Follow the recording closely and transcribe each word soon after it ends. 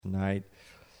Tonight.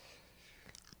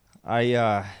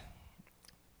 I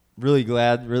really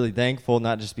glad, really thankful,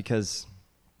 not just because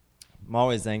I'm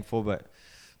always thankful, but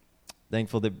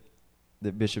thankful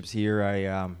that Bishop's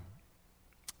here.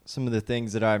 Some of the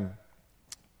things that I'm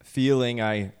feeling,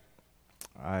 I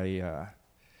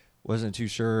wasn't too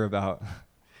sure about,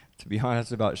 to be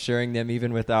honest, about sharing them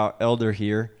even without Elder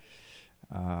here.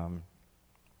 I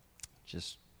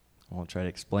won't try to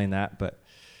explain that, but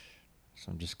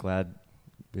so I'm just glad,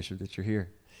 Bishop, that you're here.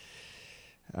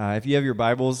 If you have your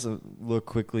Bibles, look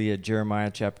quickly at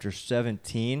Jeremiah chapter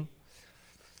 17.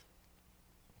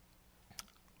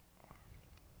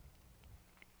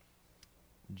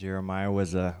 Jeremiah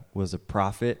was a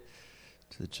prophet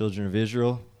to the children of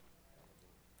Israel.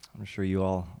 I'm sure you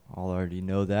all already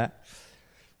know that.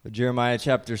 But Jeremiah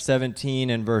chapter 17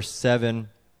 and verse 7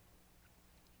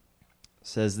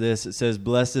 says this. It says,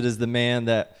 "Blessed is the man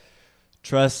that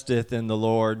trusteth in the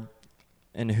Lord,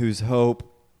 and whose hope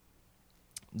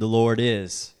the Lord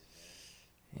is."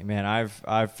 Amen.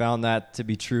 I've found that to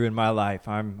be true in my life.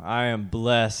 I am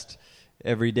blessed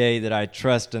every day that I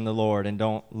trust in the Lord and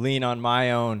don't lean on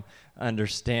my own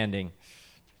understanding.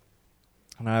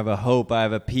 And I have a hope, I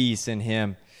have a peace in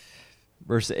Him.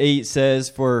 Verse 8 says,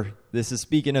 "For this is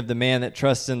speaking of the man that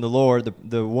trusts in the Lord,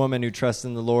 the woman who trusts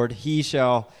in the Lord, he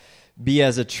shall be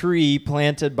as a tree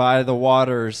planted by the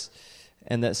waters,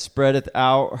 and that spreadeth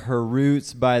out her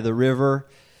roots by the river,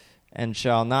 and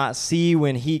shall not see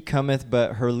when heat cometh,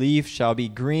 but her leaf shall be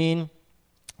green,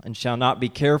 and shall not be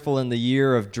careful in the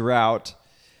year of drought,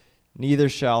 neither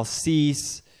shall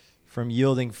cease from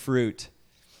yielding fruit."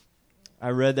 I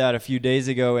read that a few days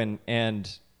ago,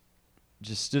 and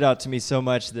just stood out to me so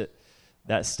much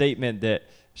that statement that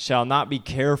shall not be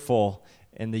careful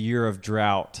in the year of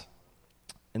drought.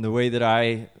 And the way that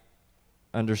I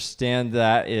understand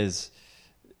that is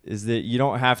that you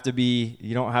don't have to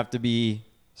be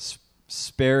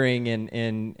sparing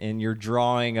in your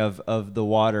drawing of the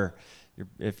water.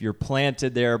 If you're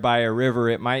planted there by a river,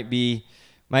 it might be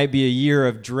a year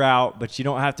of drought, but you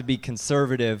don't have to be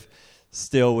conservative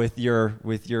still with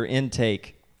your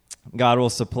intake. God will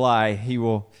supply.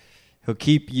 He'll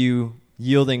keep you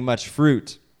yielding much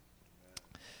fruit.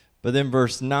 But then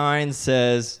verse 9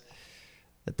 says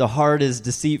that the heart is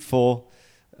deceitful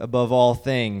above all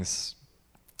things,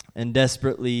 and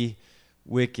desperately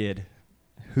wicked.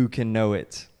 Who can know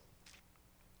it?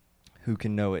 Who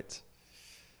can know it?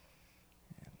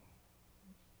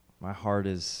 My heart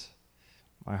is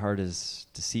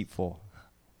deceitful.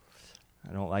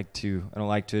 I don't like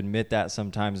to admit that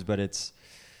sometimes, but it's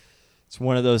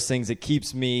one of those things that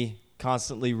keeps me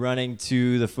constantly running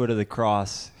to the foot of the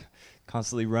cross,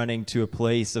 constantly running to a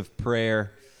place of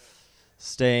prayer,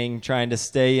 trying to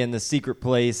stay in the secret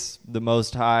place, the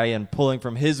Most High, and pulling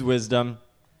from His wisdom,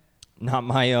 not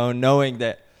my own, knowing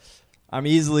that I'm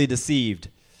easily deceived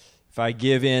if I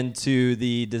give in to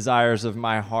the desires of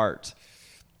my heart.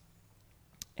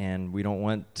 And we don't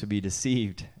want to be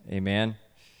deceived. Amen.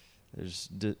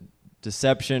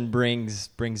 Deception brings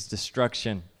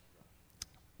destruction.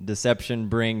 Deception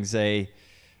brings a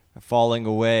falling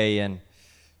away, and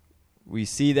we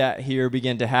see that here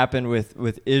begin to happen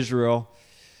with Israel.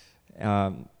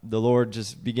 The Lord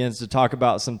just begins to talk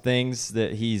about some things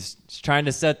that He's trying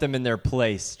to set them in their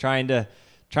place, trying to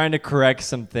correct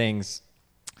some things.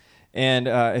 And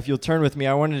if you'll turn with me,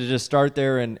 I wanted to just start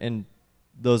there in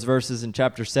those verses in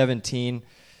chapter 17,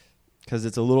 because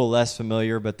it's a little less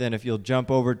familiar. But then if you'll jump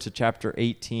over to chapter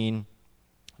 18,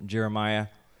 Jeremiah,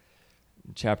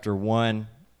 chapter 1, I'm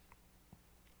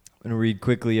going to read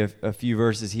quickly a few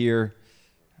verses here.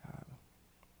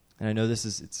 And I know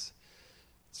it's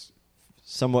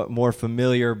somewhat more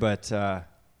familiar, but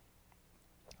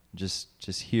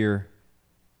just hear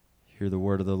the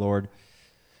word of the Lord.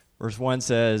 Verse 1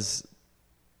 says,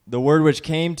 "The word which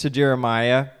came to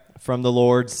Jeremiah from the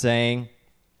Lord, saying,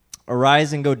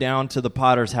 Arise and go down to the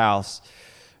potter's house,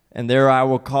 and there I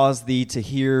will cause thee to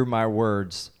hear my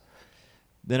words.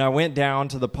 Then I went down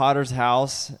to the potter's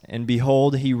house, and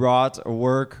behold, he wrought a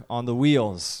work on the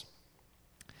wheels.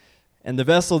 And the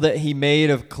vessel that he made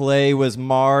of clay was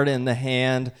marred in the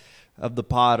hand of the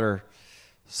potter.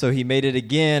 So he made it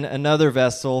again another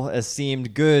vessel, as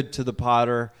seemed good to the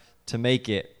potter to make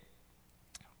it.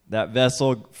 That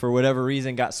vessel, for whatever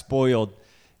reason, got spoiled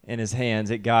in his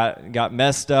hands. It got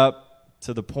messed up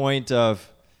to the point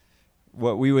of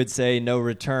what we would say no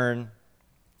return.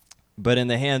 But in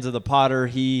the hands of the potter,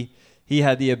 he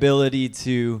had the ability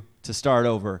to start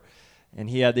over, and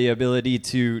he had the ability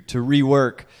to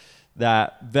rework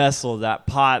that vessel, that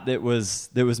pot that was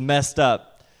messed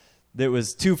up, that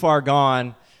was too far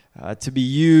gone, to be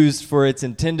used for its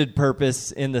intended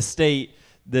purpose in the state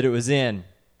that it was in.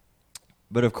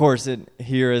 But of course,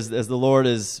 here, as the Lord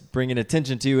is bringing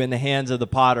attention to, in the hands of the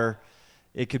potter,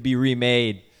 it could be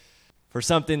remade for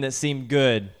something that seemed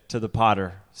good to the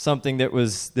potter, something that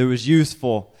was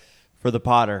useful for the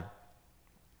potter.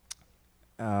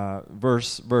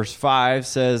 Verse 5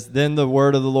 says, "Then the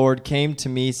word of the Lord came to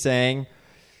me, saying,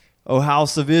 O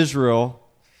house of Israel,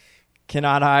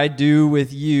 cannot I do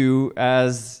with you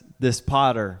as this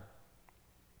potter?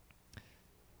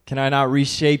 Can I not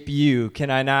reshape you? Can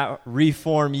I not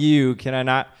reform you? Can I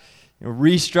not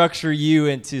restructure you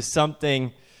into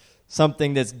something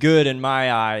that's good in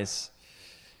my eyes?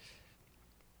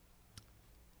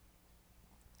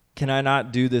 Can I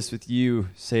not do this with you,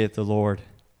 saith the Lord?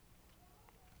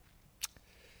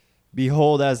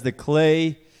 Behold, as the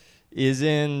clay is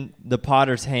in the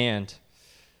potter's hand,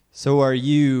 so are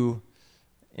you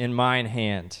in mine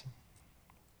hand,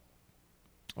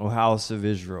 O house of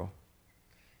Israel."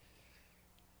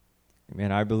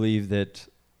 Amen. I believe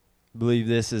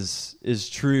this is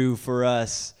true for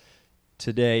us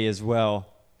today as well.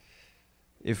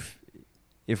 If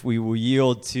we will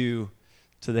yield to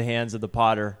the hands of the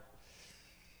potter,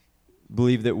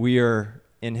 believe that we are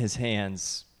in his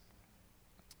hands,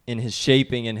 in his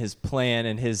shaping, in his plan,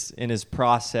 in his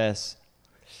process.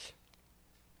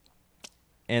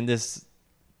 And this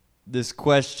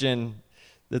question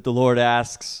that the Lord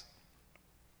asks,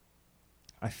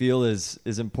 I feel is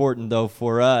important, though,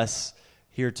 for us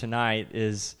here tonight,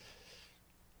 is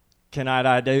can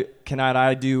I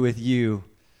do with you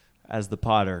as the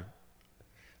potter?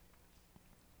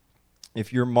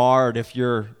 If you're marred, if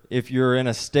you're in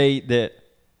a state that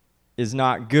is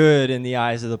not good in the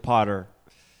eyes of the potter,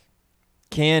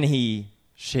 can he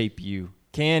shape you?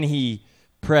 Can he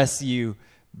press you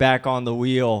back on the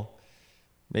wheel?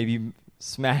 Maybe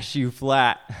smash you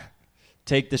flat,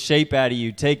 take the shape out of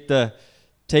you, take the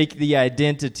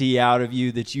identity out of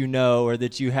you that you know or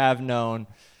that you have known,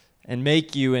 and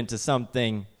make you into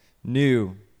something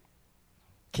new.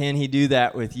 Can he do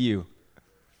that with you?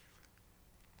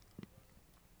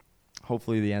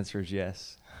 Hopefully the answer is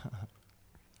yes.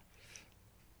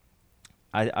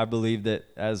 I believe that,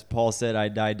 as Paul said, I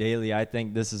die daily. I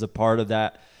think this is a part of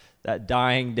that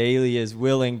dying daily is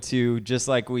willing to, just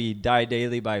like we die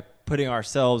daily by putting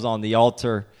ourselves on the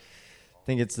altar. I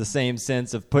think it's the same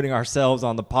sense of putting ourselves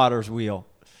on the potter's wheel.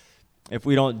 If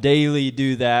we don't daily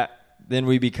do that, then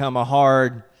we become a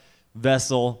hard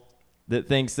vessel that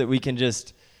thinks that we can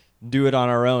just do it on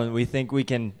our own. We think we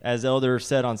can, as Elder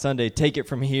said on Sunday, take it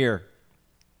from here.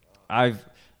 I've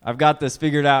got this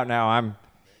figured out now.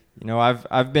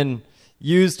 I've been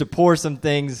used to pour some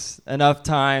things enough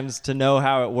times to know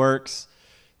how it works,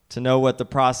 to know what the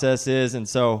process is, and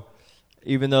so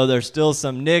even though there's still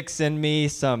some nicks in me,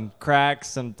 some cracks,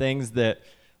 some things that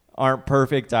aren't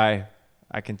perfect, I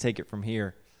can take it from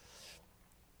here.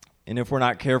 And if we're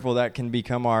not careful, that can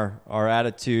become our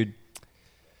attitude.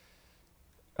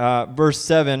 Verse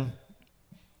 7,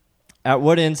 at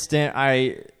what instant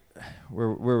where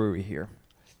were we here?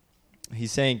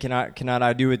 He's saying, cannot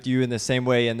I do with you in the same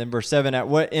way? And then verse 7, at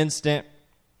what instant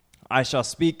I shall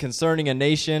speak concerning a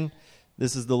nation,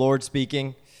 this is the Lord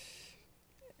speaking,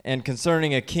 and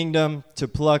concerning a kingdom to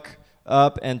pluck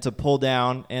up and to pull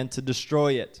down and to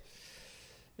destroy it.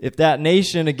 If that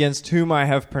nation against whom I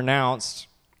have pronounced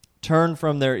turn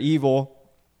from their evil,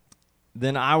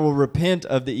 then I will repent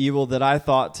of the evil that I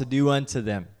thought to do unto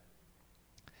them.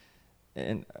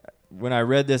 And when I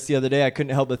read this the other day, I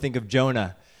couldn't help but think of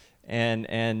Jonah and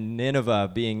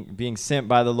Nineveh being sent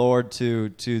by the Lord to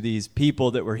these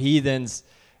people that were heathens.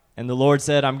 And the Lord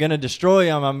said, I'm going to destroy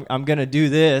them. I'm going to do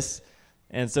this.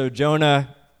 And so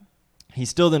Jonah, he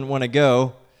still didn't want to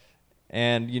go.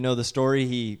 And you know the story.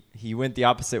 He went the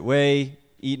opposite way,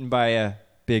 eaten by a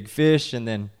big fish, and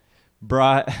then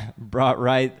brought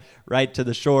right to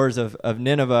the shores of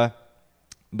Nineveh.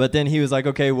 But then he was like,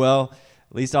 okay, well,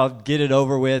 at least I'll get it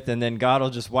over with, and then God will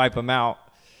just wipe them out,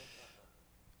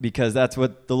 because that's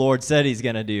what the Lord said he's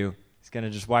going to do. He's going to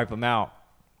just wipe them out.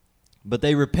 But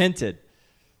they repented,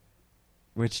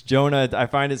 which Jonah, I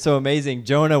find it so amazing.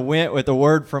 Jonah went with a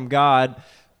word from God,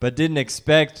 but didn't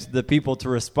expect the people to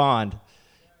respond.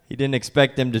 He didn't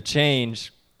expect them to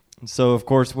change. And so, of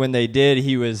course, when they did,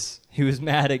 he was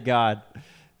mad at God.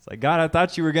 It's like, God, I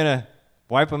thought you were going to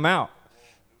wipe them out.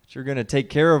 That you're going to take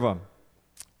care of them.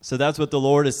 So that's what the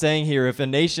Lord is saying here. If a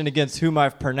nation against whom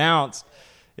I've pronounced,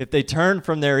 if they turn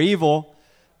from their evil,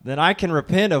 then I can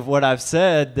repent of what I've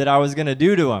said that I was going to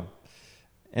do to them.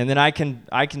 And then I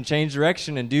can change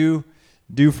direction and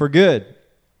do for good.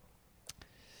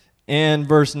 In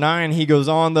verse 9, he goes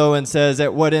on, though, and says,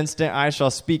 "At what instant I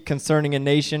shall speak concerning a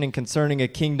nation and concerning a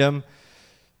kingdom,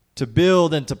 to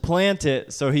build and to plant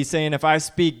it." So he's saying, if I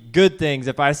speak good things,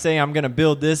 if I say I'm going to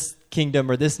build this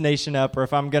kingdom or this nation up, or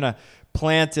if I'm going to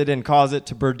plant it and cause it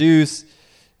to produce,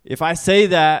 if I say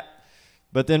that,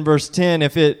 but then verse 10,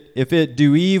 if it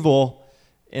do evil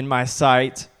in my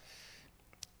sight,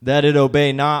 that it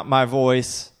obey not my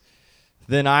voice,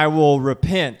 then I will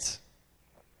repent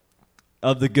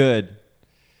of the good.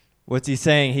 What's he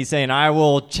saying? He's saying, I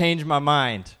will change my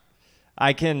mind.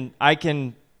 I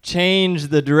can change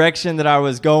the direction that I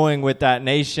was going with that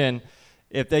nation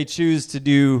if they choose to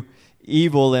do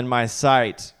evil in my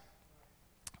sight.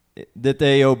 That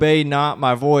they obey not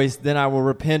my voice, then I will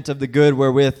repent of the good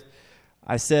wherewith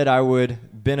I said I would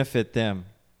benefit them.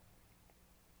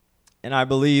 And I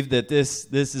believe that this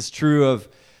is true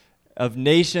of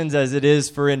nations as it is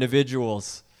for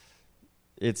individuals.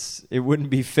 It wouldn't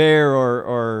be fair,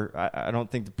 or I don't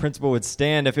think the principle would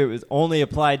stand if it was only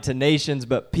applied to nations,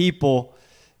 but people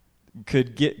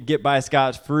could get by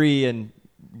scot-free, and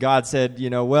God said,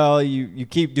 well, you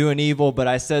keep doing evil, but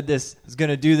I said this is going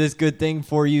to do this good thing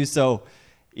for you, so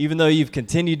even though you've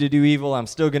continued to do evil, I'm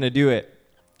still going to do it.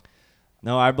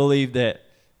 No, I believe that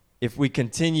if we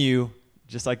continue,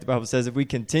 just like the Bible says, if we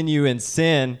continue in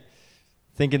sin,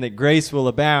 thinking that grace will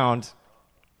abound,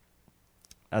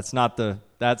 that's not the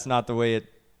way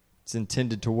it's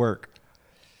intended to work.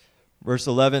 Verse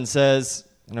 11 says,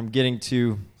 and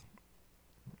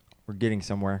we're getting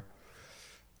somewhere.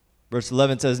 Verse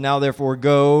 11 says, "Now therefore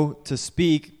go to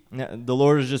speak." The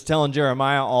Lord is just telling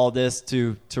Jeremiah all this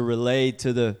to relay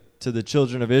to the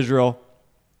children of Israel.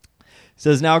 He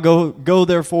says, "Now go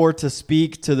therefore to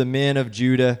speak to the men of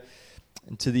Judah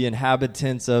and to the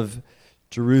inhabitants of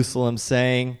Jerusalem,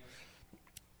 saying,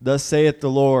 Thus saith the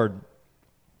Lord,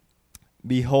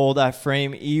 Behold, I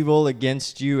frame evil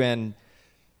against you and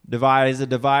devise a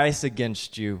device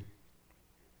against you.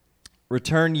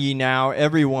 Return ye now,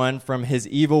 every one, from his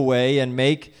evil way, and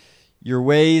make your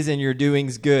ways and your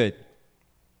doings good."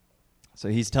 So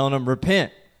he's telling them,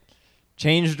 repent,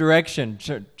 change direction,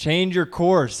 change your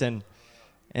course, and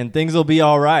things will be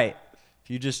all right.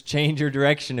 If you just change your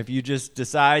direction, if you just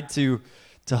decide to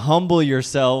humble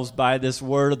yourselves by this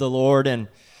word of the Lord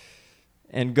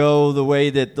and go the way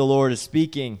that the Lord is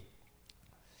speaking.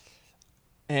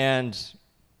 And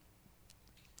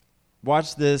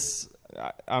watch this.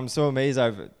 I'm so amazed.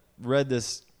 I've read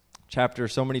this chapter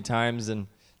so many times, and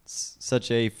it's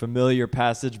such a familiar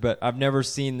passage, but I've never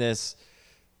seen this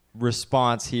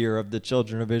response here of the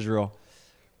children of Israel.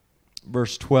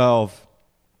 Verse 12,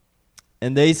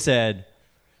 "And they said,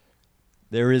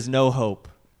 There is no hope.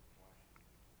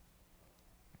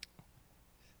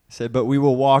 They said, But we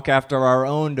will walk after our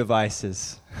own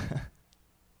devices."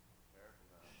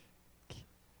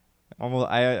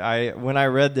 When I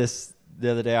read this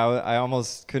the other day, I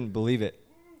almost couldn't believe it.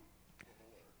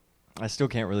 I still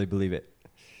can't really believe it.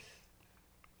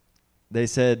 They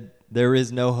said, "There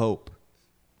is no hope.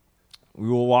 We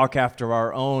will walk after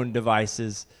our own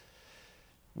devices.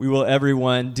 We will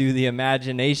everyone do the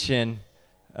imagination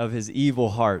of his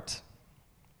evil heart."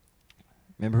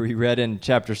 Remember, we read in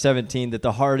chapter 17 that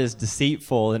the heart is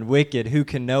deceitful and wicked. Who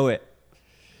can know it?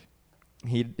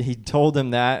 He told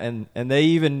them that, and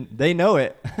they know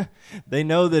it. They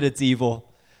know that it's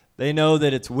evil. They know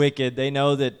that it's wicked. They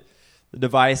know that the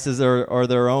devices are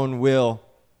their own will.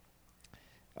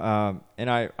 And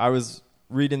I was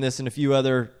reading this in a few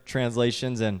other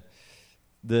translations, and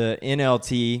the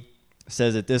NLT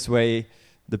says it this way.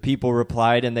 The people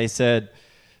replied, and they said,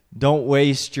 "Don't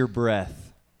waste your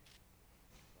breath.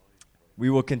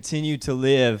 We will continue to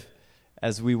live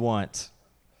as we want.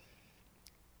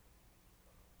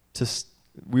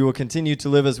 We will continue to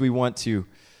live as we want to,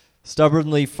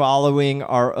 stubbornly following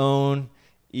our own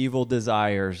evil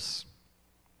desires."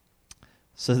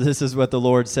 So this is what the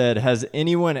Lord said. Has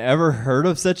anyone ever heard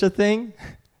of such a thing?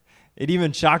 It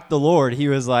even shocked the Lord. He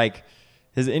was like,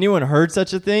 has anyone heard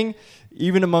such a thing?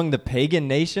 Even among the pagan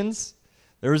nations?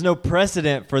 There was no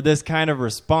precedent for this kind of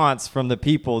response from the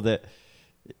people that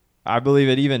I believe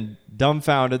it even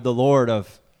dumbfounded the Lord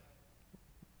of,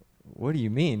 what do you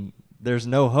mean? There's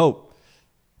no hope.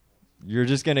 You're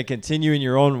just going to continue in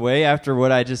your own way after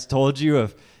what I just told you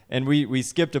of. And we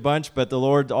skipped a bunch, but the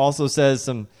Lord also says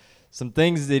some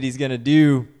things that he's going to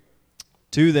do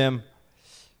to them.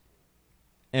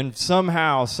 And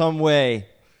somehow, some way,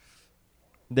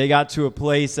 they got to a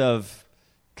place of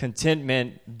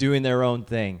contentment doing their own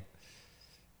thing.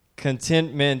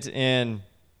 Contentment in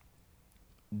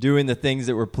doing the things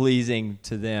that were pleasing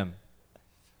to them.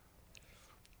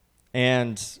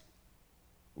 And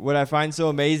what I find so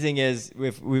amazing is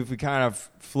if we kind of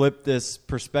flip this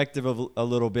perspective a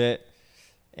little bit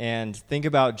and think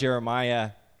about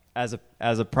Jeremiah as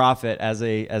a prophet, as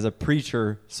a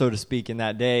preacher, so to speak, in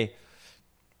that day.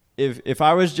 If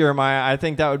I was Jeremiah, I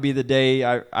think that would be the day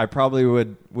I probably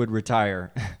would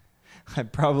retire.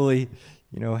 I'd probably,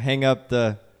 hang up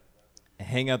the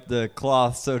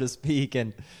cloth, so to speak,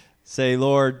 and say,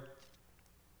 Lord,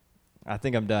 I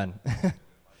think I'm done.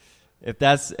 If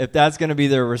that's going to be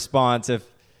their response,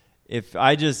 if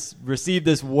I just received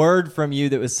this word from you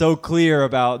that was so clear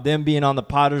about them being on the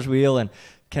potter's wheel, and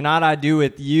cannot I do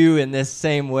with you in this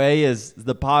same way as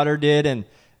the potter did, and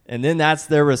then that's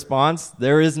their response,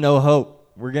 there is no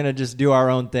hope. We're going to just do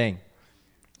our own thing.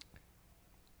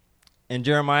 And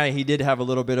Jeremiah, he did have a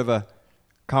little bit of a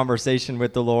conversation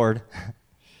with the Lord,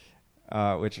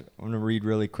 which I'm going to read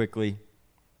really quickly.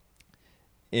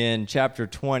 In chapter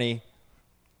 20,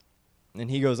 and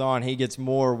he goes on, he gets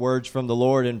more words from the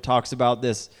Lord and talks about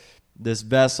this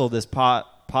vessel, this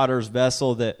potter's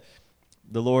vessel, that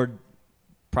the Lord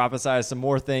prophesies some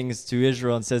more things to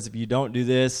Israel and says, if you don't do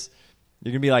this,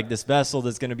 you're going to be like this vessel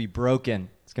that's going to be broken.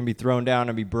 It's going to be thrown down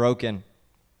and be broken.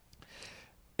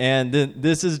 And then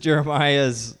this is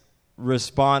Jeremiah's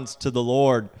response to the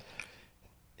Lord.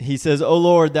 He says, O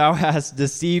Lord, thou hast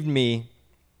deceived me.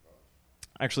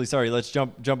 Actually, sorry, let's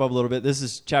jump up a little bit. This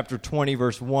is chapter 20,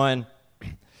 verse 1.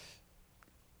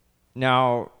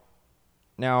 Now,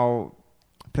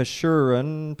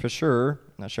 Pashur,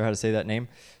 not sure how to say that name,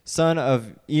 son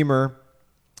of Emer,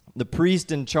 the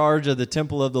priest in charge of the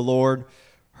temple of the Lord,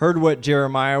 heard what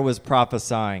Jeremiah was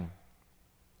prophesying.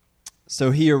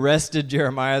 So he arrested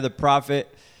Jeremiah the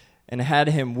prophet and had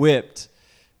him whipped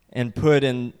and put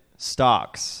in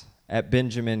stocks at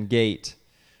Benjamin gate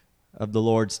of the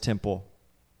Lord's temple.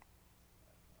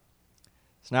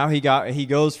 So now he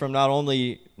goes from not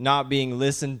only not being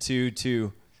listened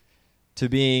to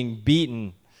being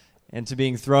beaten and to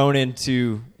being thrown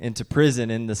into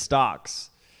prison in the stocks.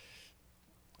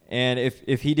 And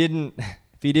if he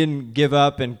didn't give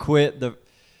up and quit the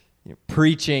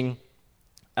preaching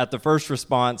at the first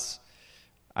response,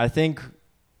 I think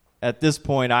at this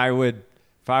point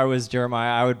if I was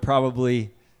Jeremiah, I would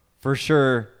probably for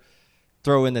sure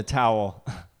throw in the towel.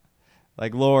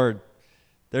 Like, Lord,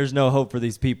 there's no hope for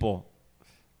these people.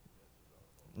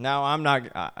 Now I'm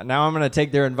going to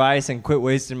take their advice and quit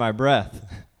wasting my breath.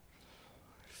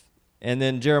 And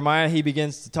then Jeremiah, he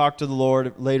begins to talk to the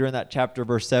Lord later in that chapter,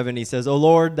 verse 7. He says, O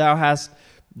Lord, thou hast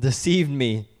deceived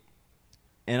me,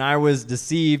 and I was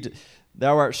deceived.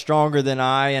 Thou art stronger than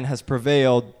I, and hast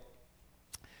prevailed.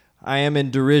 I am in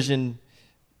derision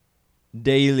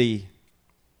daily.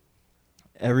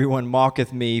 Everyone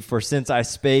mocketh me, for since I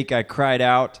spake, I cried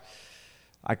out.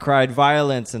 I cried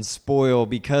violence and spoil,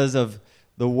 because of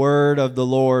the word of the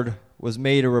Lord was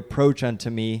made a reproach unto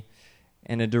me,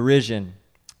 and a derision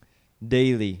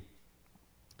daily.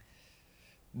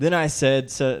 Then I said,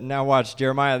 so now watch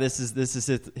Jeremiah, this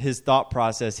is his thought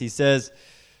process. He says,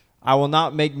 I will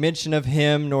not make mention of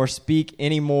him nor speak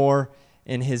any more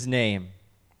in his name.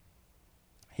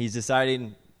 He's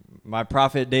deciding my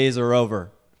prophet days are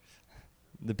over.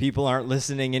 The people aren't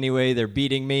listening anyway. They're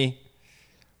beating me.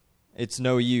 It's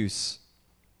no use.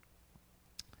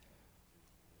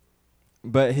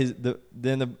 But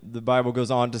then the Bible goes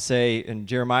on to say, and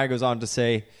Jeremiah goes on to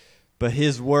say, but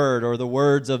his word, or the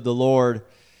words of the Lord,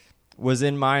 was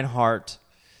in mine heart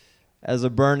as a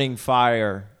burning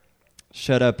fire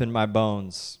shut up in my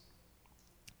bones.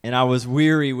 And I was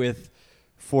weary with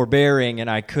forbearing,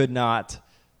 and I could not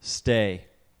stay.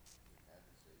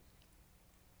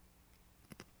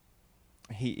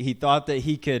 He thought that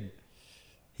he could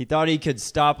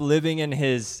stop living in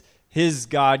his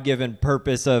God-given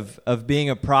purpose of being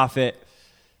a prophet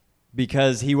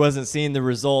because he wasn't seeing the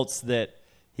results that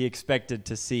he expected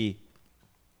to see.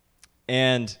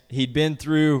 And he'd been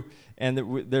through, and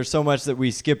there's so much that we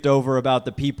skipped over about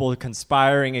the people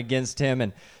conspiring against him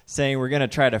and saying we're going to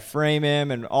try to frame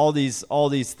him and all these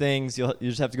things. You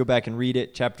just have to go back and read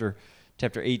it, chapter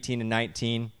 18 and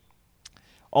 19.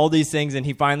 All these things, and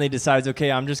he finally decides,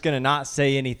 okay, I'm just going to not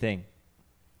say anything.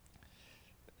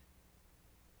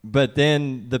 But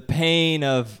then the pain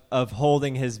of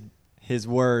holding his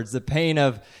words, the pain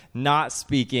of not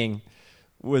speaking,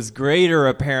 was greater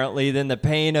apparently than the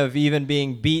pain of even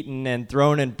being beaten and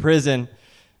thrown in prison,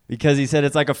 because he said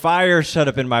it's like a fire shut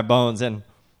up in my bones, and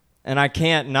I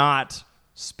can't not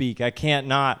speak. I can't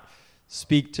not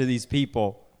speak to these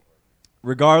people.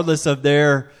 Regardless of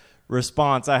their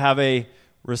response, I have a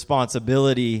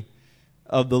responsibility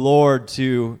of the Lord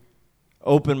to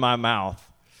open my mouth,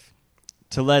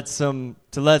 to let some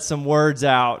words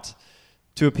out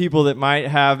to a people that might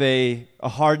have a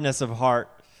hardness of heart,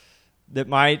 that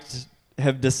might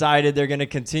have decided they're going to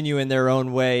continue in their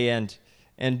own way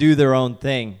and do their own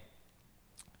thing.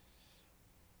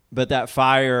 But that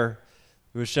fire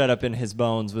that was shut up in his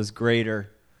bones was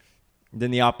greater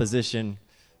than the opposition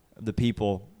of the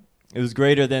people. It was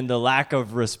greater than the lack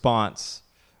of response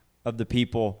of the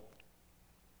people.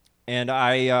 And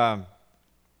I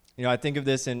think of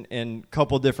this in a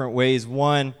couple different ways.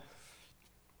 One,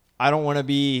 I don't want to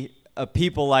be a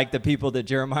people like the people that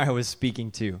Jeremiah was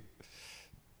speaking to,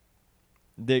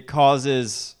 that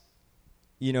causes,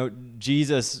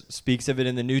 Jesus speaks of it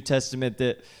in the New Testament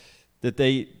that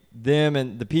them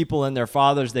and the people and their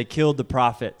fathers, they killed the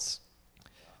prophets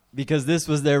because this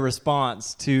was their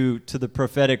response to the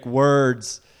prophetic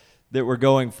words that were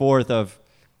going forth of,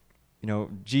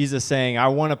 Jesus saying, I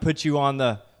want to put you on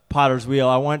the potter's wheel.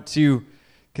 I want to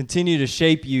continue to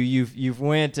shape you. You've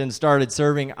went and started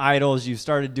serving idols. You've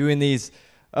started doing these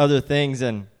other things.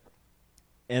 And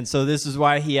so this is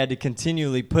why he had to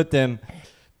continually put them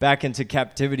back into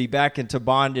captivity, back into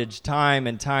bondage, time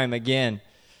and time again,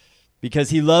 because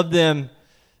he loved them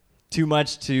too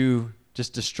much to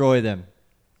just destroy them.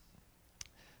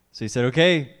 So he said,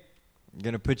 okay, I'm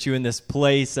going to put you in this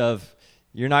place of,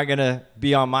 you're not going to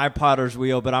be on my potter's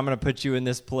wheel, but I'm going to put you in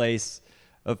this place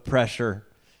of pressure,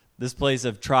 this place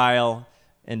of trial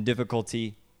and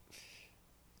difficulty,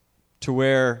 to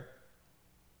where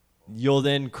you'll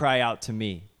then cry out to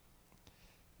me.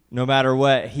 No matter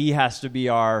what, he has to be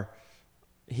the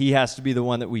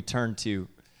one that we turn to.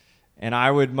 And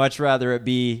I would much rather it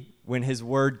be when his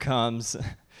word comes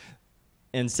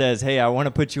and says, hey, I want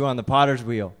to put you on the potter's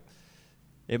wheel.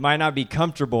 It might not be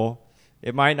comfortable.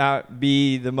 It might not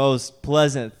be the most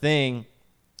pleasant thing,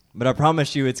 but I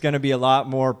promise you it's going to be a lot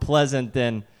more pleasant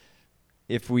than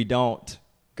if we don't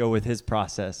go with his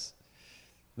process.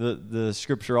 The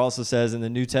scripture also says in the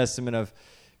New Testament of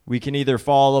we can either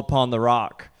fall upon the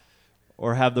rock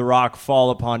or have the rock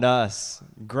fall upon us,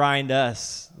 grind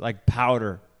us like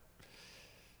powder.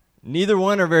 Neither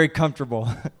one are very comfortable.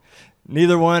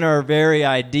 Neither one are very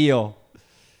ideal.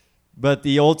 But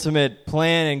the ultimate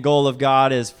plan and goal of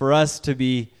God is for us to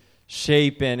be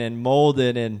shapen and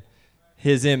molded in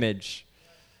his image,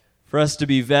 for us to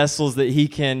be vessels that he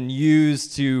can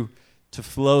use to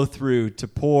flow through, to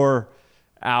pour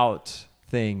out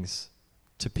things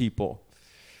to people.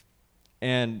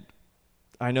 And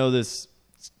I know this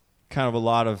kind of a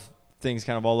lot of things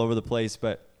kind of all over the place,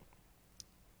 but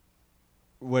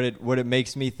what it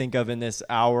makes me think of in this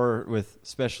hour, with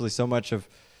especially so much of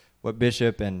what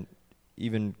Bishop and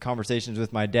even conversations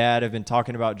with my dad have been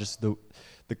talking about, just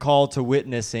the call to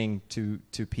witnessing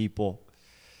to people.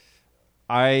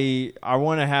 I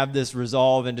want to have this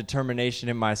resolve and determination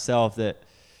in myself that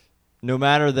no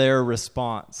matter their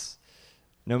response,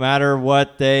 no matter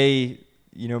what they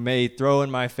may throw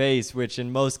in my face, which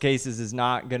in most cases is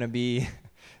not going to be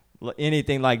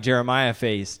anything like Jeremiah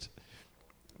faced.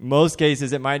 Most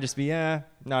cases it might just be,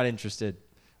 not interested,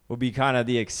 will be kind of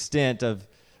the extent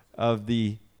of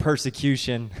the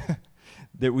persecution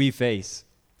that we face.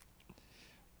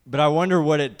 But I wonder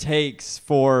what it takes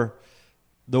for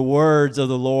the words of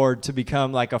the Lord to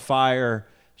become like a fire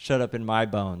shut up in my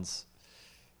bones.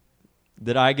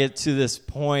 That I get to this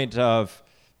point of,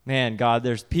 man, God,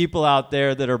 there's people out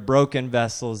there that are broken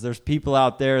vessels. There's people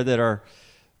out there that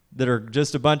are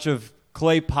just a bunch of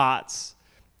clay pots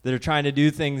that are trying to do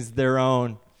things their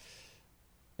own.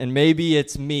 And maybe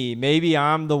it's me. Maybe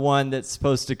I'm the one that's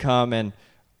supposed to come and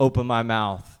open my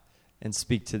mouth and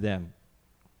speak to them.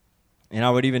 And I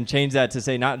would even change that to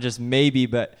say not just maybe,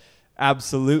 but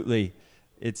absolutely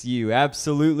it's you.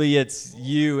 Absolutely it's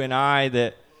you and I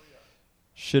that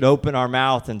should open our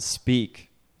mouth and speak.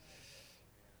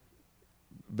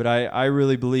 But I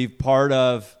really believe part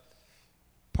of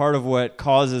what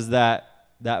causes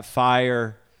that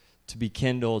fire to be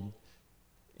kindled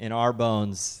in our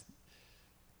bones,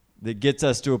 that gets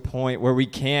us to a point where we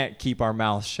can't keep our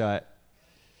mouth shut,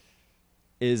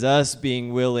 is us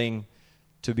being willing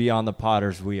to be on the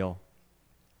potter's wheel.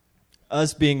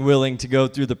 Us being willing to go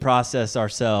through the process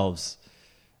ourselves,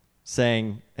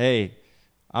 saying, hey,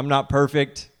 I'm not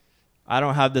perfect. I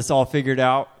don't have this all figured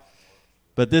out,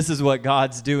 but this is what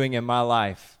God's doing in my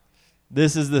life.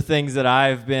 This is the things that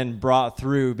I've been brought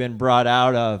through, been brought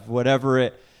out of, whatever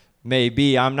it may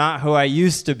be. I'm not who I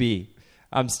used to be.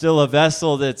 I'm still a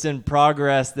vessel that's in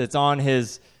progress, that's on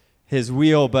his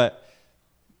wheel, but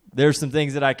there's some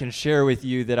things that I can share with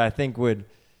you that I think would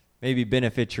maybe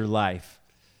benefit your life,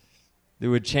 that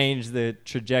would change the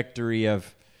trajectory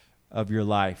of your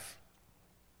life.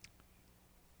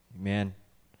 Man,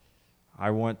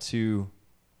 I want to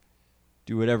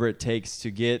do whatever it takes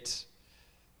to get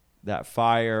that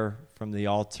fire from the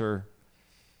altar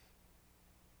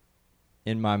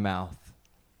in my mouth,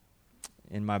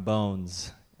 in my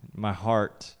bones, in my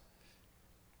heart,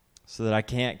 so that I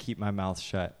can't keep my mouth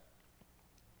shut.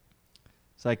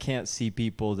 So I can't see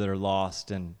people that are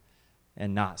lost and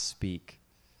not speak.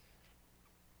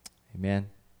 Amen.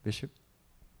 Bishop?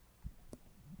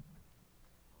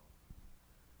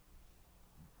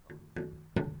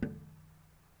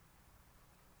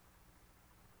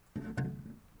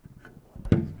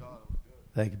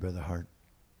 Thank you, Brother Hart.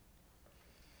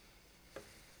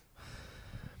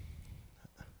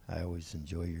 I always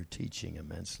enjoy your teaching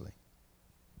immensely.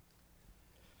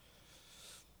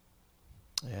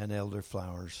 And Elder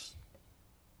Flowers.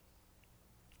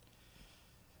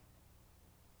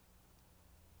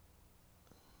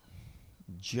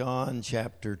 John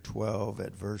chapter 12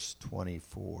 at verse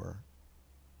 24.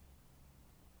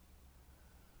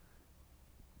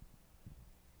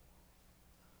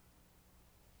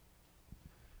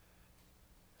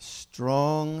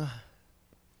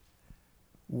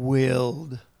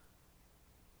 Strong-willed.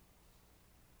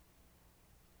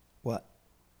 What?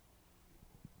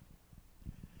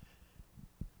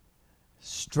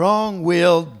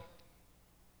 Strong-willed.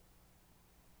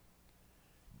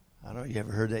 I don't know, you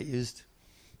ever heard that used?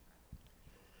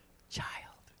 Child.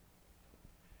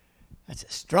 That's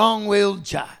a strong-willed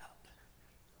child.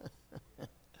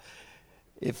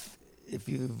 If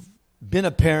you've been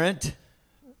a parent,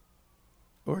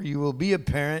 or you will be a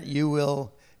parent, you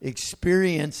will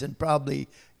experience and probably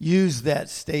use that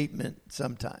statement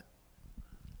sometime.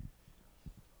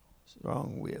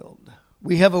 Strong-willed.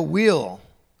 We have a will.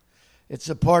 It's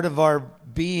a part of our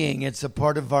being. It's a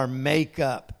part of our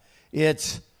makeup.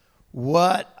 It's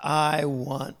what I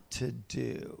want to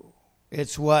do.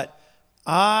 It's what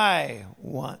I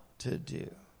want to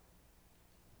do.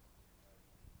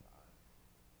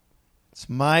 It's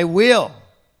my will.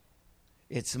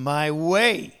 It's my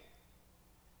way.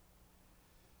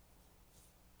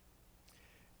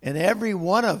 And every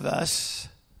one of us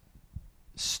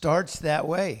starts that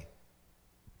way.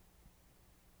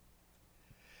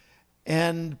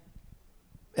 And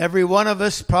every one of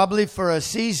us, probably for a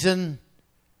season,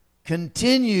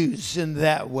 continues in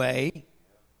that way.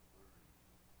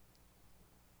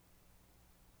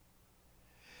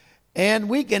 And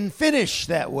we can finish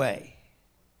that way.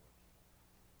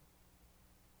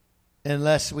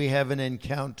 Unless we have an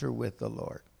encounter with the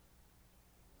Lord.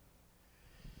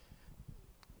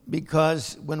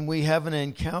 Because when we have an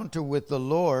encounter with the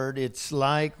Lord, it's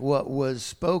like what was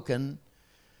spoken.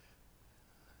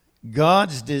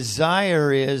 God's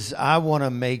desire is, I want to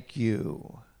make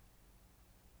you.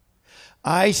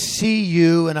 I see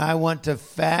you and I want to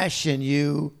fashion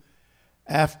you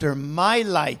after my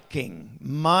liking,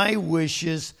 my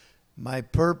wishes, my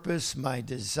purpose, my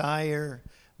desire,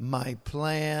 my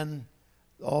plan,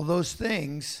 all those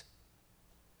things.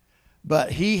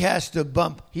 But he has to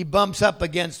bumps up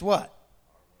against what?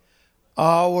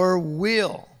 Our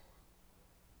will.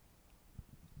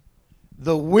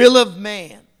 The will of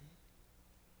man.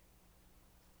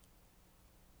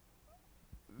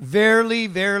 Verily,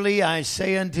 verily, I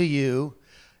say unto you,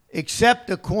 except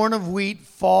a corn of wheat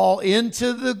fall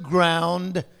into the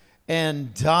ground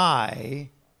and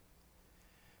die,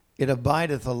 it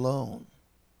abideth alone.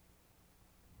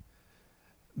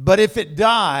 But if it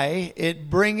die, it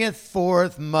bringeth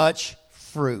forth much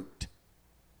fruit.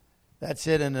 That's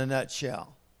it in a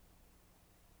nutshell.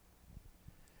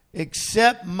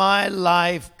 Except my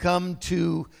life come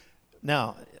to...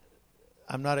 Now,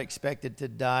 I'm not expected to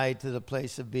die to the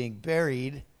place of being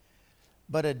buried,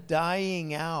 but a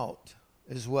dying out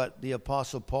is what the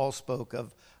Apostle Paul spoke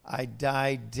of. I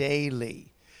die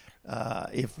daily.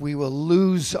 If we will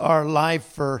lose our life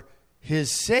for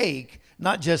his sake,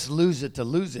 not just lose it to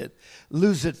lose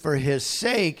it for his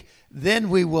sake, then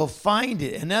we will find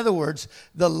it. In other words,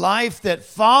 the life that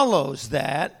follows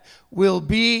that will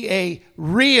be a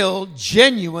real,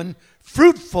 genuine,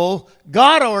 fruitful,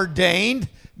 God-ordained,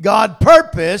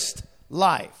 God-purposed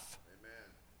life. Amen.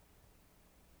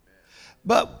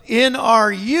 But in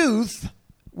our youth,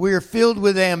 we're filled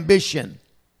with ambition.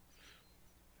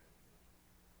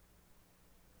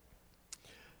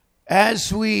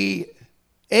 As we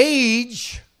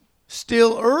age,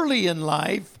 still early in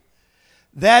life,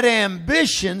 that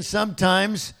ambition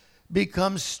sometimes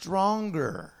becomes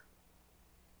stronger.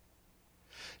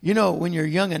 You know, when you're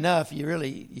young enough, you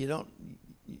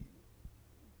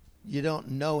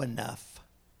don't know enough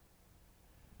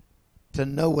to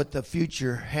know what the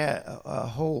future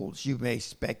holds. You may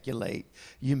speculate,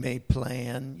 you may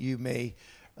plan, you may,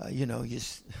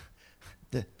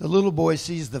 The little boy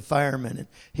sees the fireman and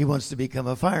he wants to become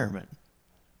a fireman.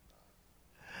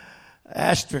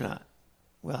 Astronaut.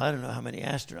 Well, I don't know how many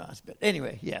astronauts, but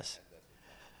anyway, yes.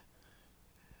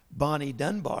 Bonnie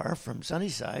Dunbar from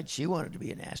Sunnyside, she wanted to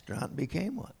be an astronaut and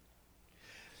became one.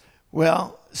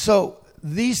 Well, so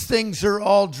these things are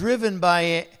all driven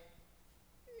by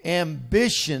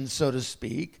ambition, so to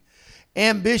speak.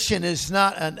 Ambition is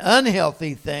not an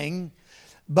unhealthy thing,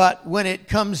 but when it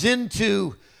comes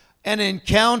into an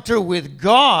encounter with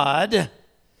God,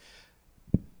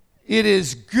 it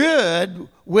is good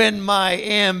when my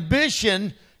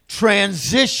ambition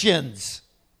transitions.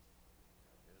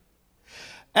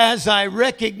 As I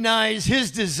recognize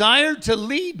His desire to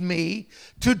lead me,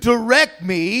 to direct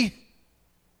me,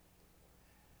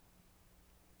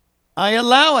 I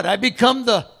allow it. I become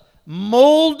the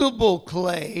moldable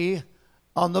clay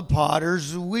on the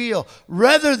potter's wheel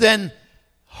rather than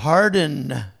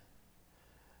harden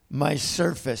my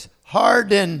surface,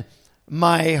 harden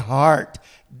my heart,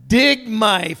 dig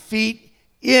my feet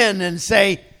in and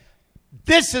say,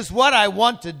 this is what I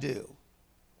want to do.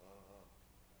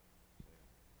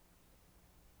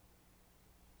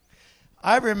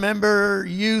 I remember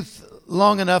youth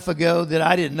long enough ago that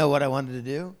I didn't know what I wanted to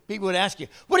do. People would ask you,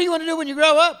 what do you want to do when you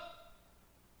grow up?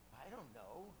 I don't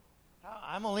know.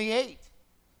 I'm only 8.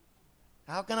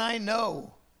 How can I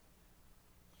know?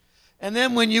 And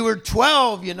then when you were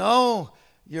 12,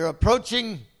 you're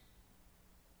approaching,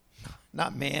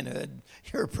 not manhood,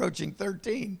 you're approaching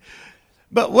 13.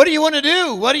 But what do you want to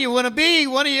do? What do you want to be?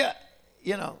 What do you,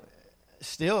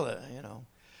 still,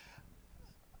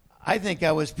 I think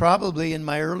I was probably in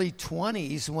my early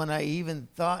 20s when I even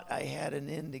thought I had an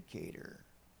indicator.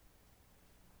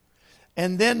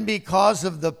 And then because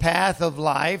of the path of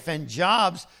life and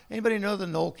jobs, anybody know the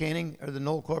Knoll Canning or the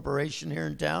Knoll Corporation here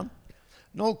in town?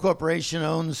 Knoll Corporation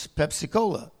owns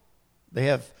Pepsi-Cola. They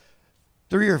have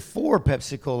 3 or 4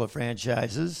 Pepsi-Cola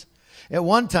franchises. At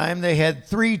one time, they had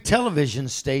 3 television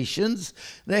stations.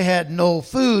 They had Knoll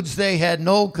Foods. They had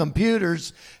Knoll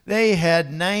Computers. They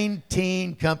had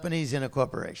 19 companies in a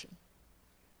corporation.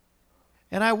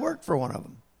 And I worked for one of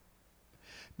them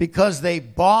because they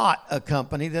bought a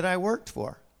company that I worked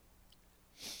for.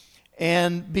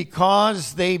 And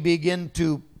because they begin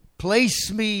to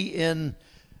place me in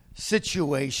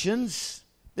situations,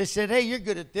 they said, hey, you're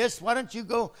good at this. Why don't you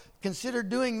go consider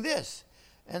doing this?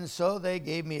 And so they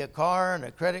gave me a car and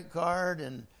a credit card,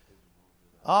 and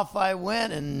off I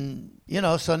went. And,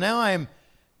 so now I'm,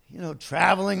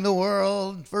 traveling the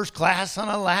world, first class on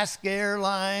Alaska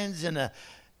Airlines in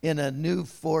a new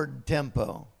Ford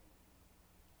Tempo.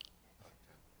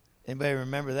 Anybody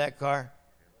remember that car?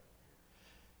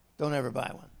 Don't ever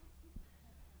buy one.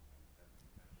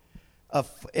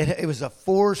 It was a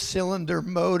 4-cylinder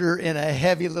motor in a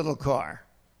heavy little car.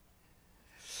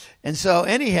 And so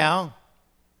anyhow,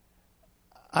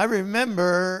 I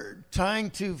remember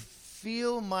trying to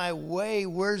feel my way.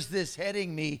 Where's this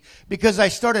heading me? Because I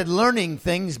started learning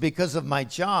things because of my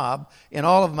job and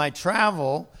all of my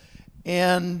travel.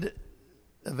 And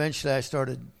eventually I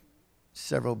started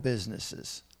several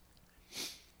businesses.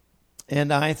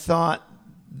 And I thought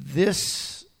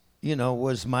this,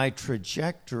 was my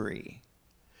trajectory.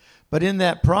 But in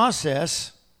that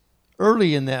process,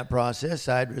 early in that process,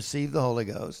 I'd received the Holy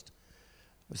Ghost.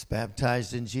 Was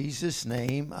baptized in Jesus'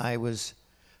 name. I was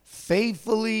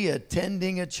faithfully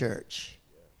attending a church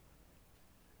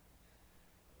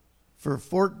for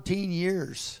 14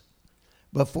 years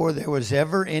before there was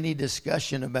ever any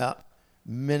discussion about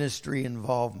ministry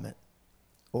involvement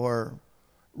or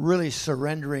really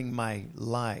surrendering my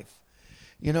life.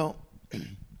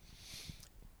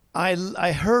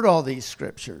 I heard all these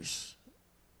scriptures.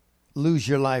 Lose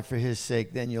your life for His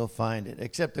sake, then you'll find it.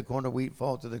 Except the corn of wheat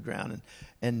fall to the ground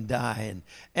and die.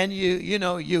 And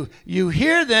you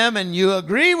hear them and you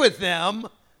agree with them,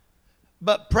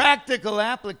 but practical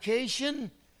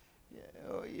application,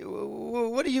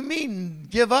 what do you mean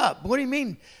give up? What do you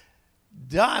mean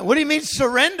die? What do you mean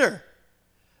surrender?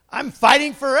 I'm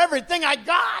fighting for everything I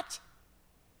got.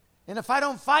 And if I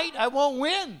don't fight, I won't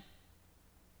win.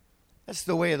 That's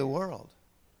the way of the world.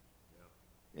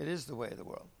 It is the way of the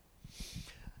world.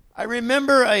 I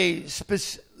remember I'm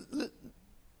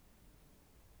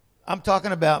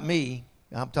talking about me.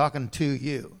 I'm talking to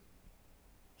you.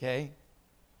 Okay?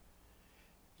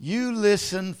 You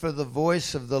listen for the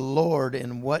voice of the Lord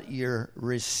in what you're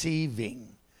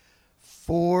receiving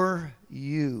for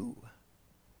you.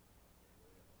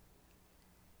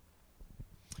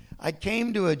 I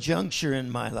came to a juncture in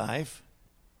my life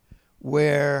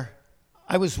where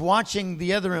I was watching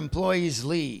the other employees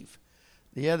leave.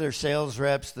 The other sales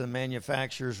reps, the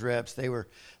manufacturer's reps, they were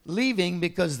leaving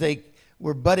because they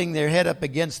were butting their head up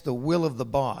against the will of the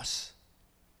boss.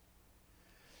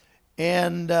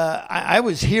 And I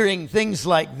was hearing things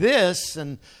like this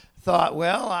and thought,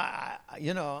 well,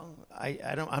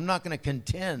 I'm not going to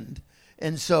contend.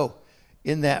 And so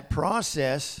in that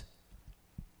process,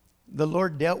 the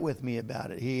Lord dealt with me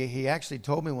about it. He actually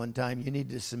told me one time, you need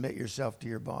to submit yourself to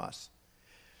your boss.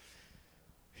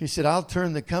 He said, I'll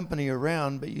turn the company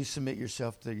around, but you submit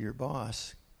yourself to your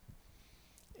boss.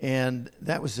 And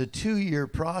that was a 2-year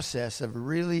process of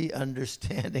really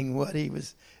understanding what he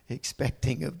was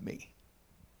expecting of me.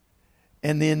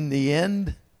 And in the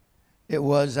end, it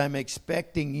was, I'm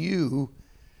expecting you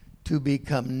to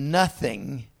become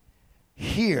nothing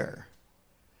here,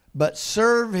 but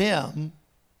serve him,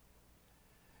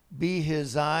 be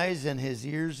his eyes and his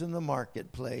ears in the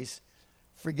marketplace.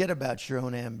 Forget about your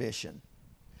own ambition.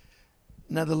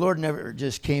 Now, the Lord never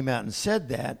just came out and said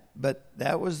that, but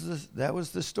that was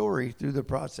the story through the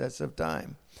process of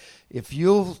time. If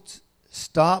you'll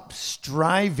stop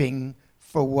striving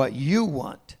for what you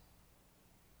want,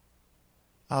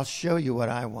 I'll show you what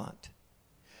I want.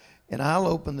 And I'll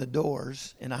open the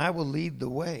doors, and I will lead the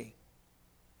way.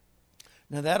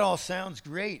 Now, that all sounds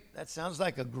great. That sounds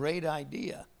like a great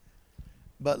idea.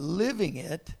 But living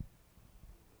it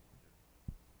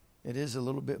is a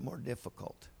little bit more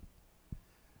difficult.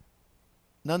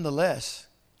 Nonetheless,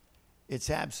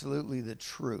 it's absolutely the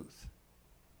truth.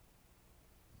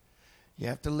 You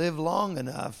have to live long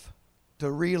enough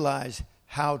to realize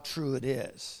how true it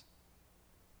is.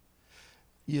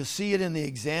 You see it in the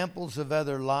examples of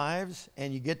other lives,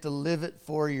 and you get to live it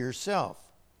for yourself.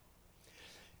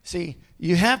 See,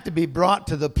 you have to be brought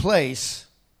to the place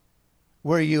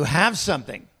where you have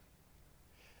something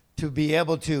to be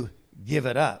able to give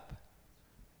it up.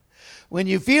 When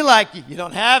you feel like you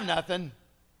don't have nothing,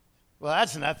 well,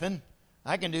 that's nothing.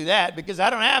 I can do that because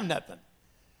I don't have nothing.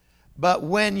 But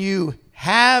when you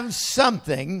have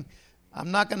something,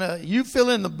 you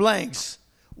fill in the blanks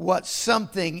what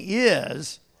something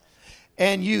is,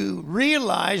 and you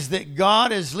realize that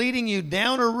God is leading you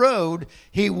down a road.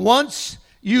 He wants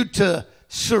you to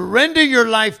surrender your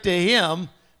life to him,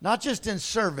 not just in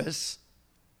service,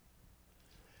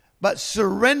 but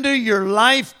surrender your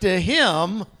life to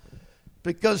him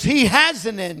because he has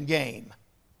an end game.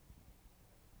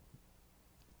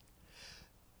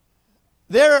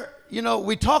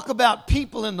 We talk about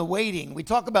people in the waiting. We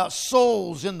talk about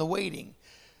souls in the waiting.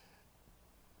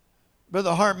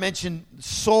 Brother Hart mentioned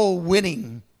soul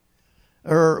winning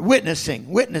or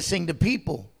witnessing to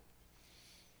people.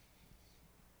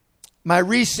 My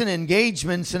recent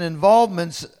engagements and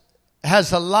involvements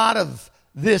has a lot of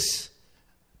this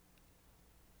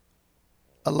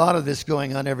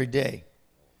going on every day.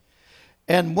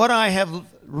 And what I have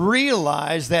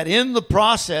realized that in the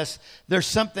process, there's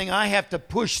something I have to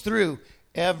push through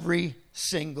every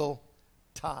single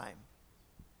time.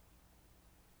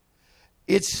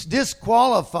 It's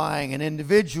disqualifying an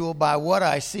individual by what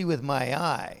I see with my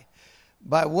eye,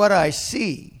 by what I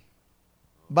see,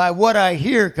 by what I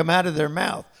hear come out of their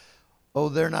mouth. Oh,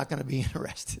 they're not going to be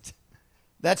interested.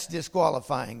 That's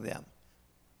disqualifying them.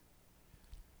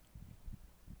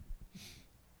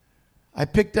 I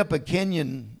picked up a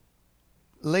Kenyan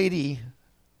lady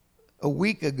a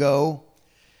week ago.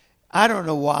 I don't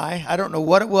know why. I don't know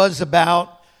what it was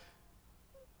about,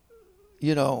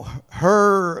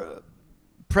 her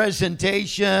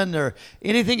presentation or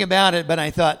anything about it, but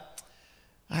I thought,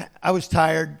 I was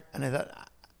tired, and I thought,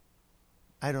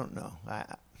 I don't know.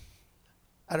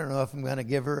 I don't know if I'm going to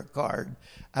give her a card.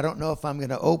 I don't know if I'm going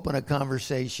to open a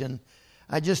conversation.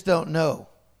 I just don't know.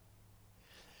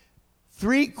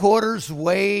 3/4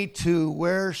 way to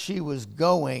where she was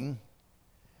going,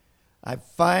 I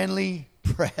finally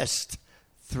pressed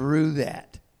through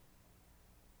that.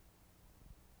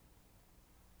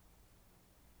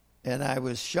 And I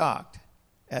was shocked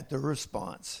at the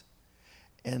response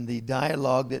and the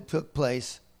dialogue that took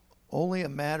place only a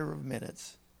matter of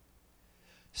minutes.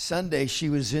 Sunday, she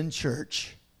was in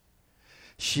church.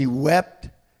 She wept,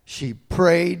 she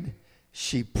prayed,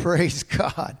 she praised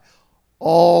God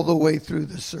all the way through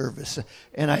the service.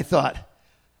 And I thought,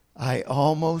 I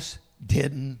almost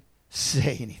didn't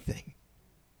say anything.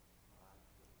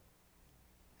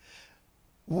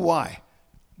 Why?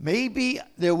 Maybe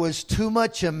there was too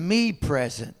much of me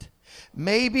present.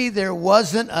 Maybe there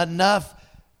wasn't enough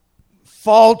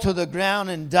fall to the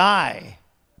ground and die.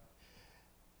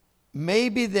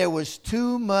 Maybe there was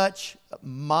too much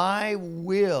my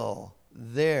will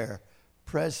there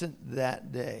present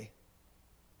that day.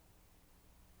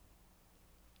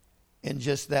 In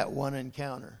just that one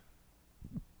encounter.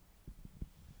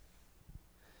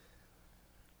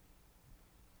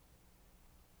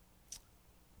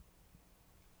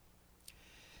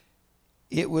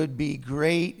 it would be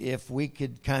great if we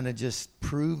could kind of just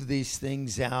prove these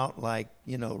things out like,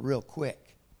 real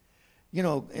quick. In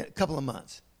a couple of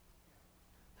months.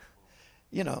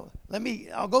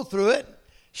 I'll go through it.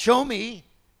 Show me.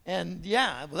 And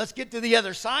let's get to the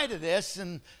other side of this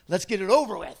and let's get it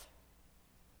over with.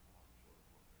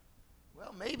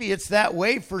 Well, maybe it's that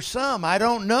way for some. I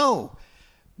don't know.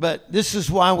 But this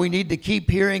is why we need to keep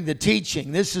hearing the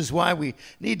teaching. This is why we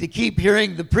need to keep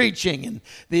hearing the preaching and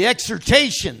the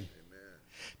exhortation. Amen.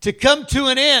 To come to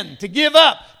an end, to give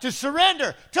up, to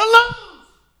surrender, to lose.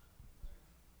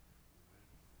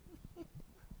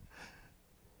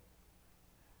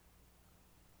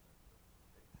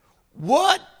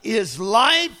 What is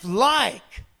life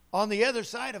like on the other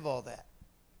side of all that?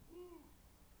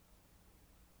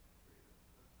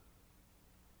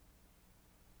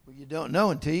 Well, you don't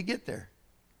know until you get there.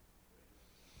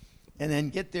 And then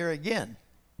get there again.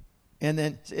 And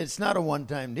then it's not a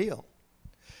one-time deal.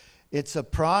 It's a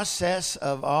process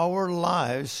of our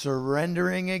lives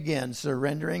surrendering again,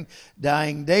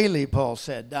 dying daily, Paul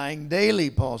said. Dying daily,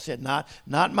 Paul said. Not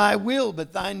my will,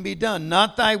 but thine be done.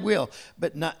 Not thy will,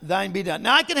 but not thine be done.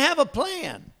 Now, I can have a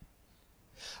plan.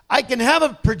 I can have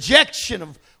a projection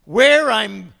of where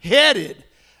I'm headed.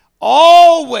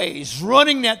 Always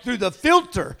running that through the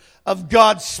filter of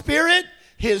God's Spirit,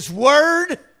 His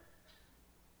Word.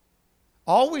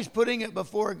 Always putting it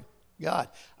before God.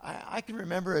 I can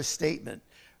remember a statement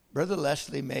Brother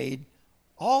Leslie made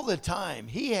all the time.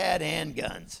 He had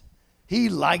handguns. He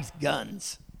liked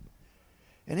guns.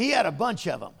 And he had a bunch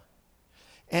of them.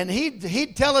 And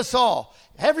he'd tell us all,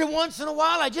 every once in a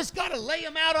while, I just got to lay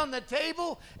them out on the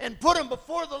table and put them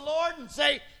before the Lord and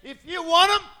say, if you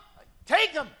want them,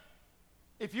 take them.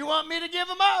 If you want me to give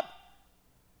them up,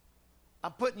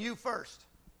 I'm putting you first.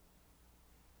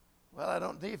 Well, I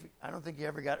don't think he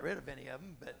ever got rid of any of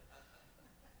them, but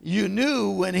you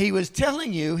knew when he was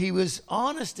telling you, he was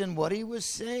honest in what he was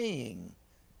saying.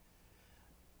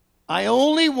 I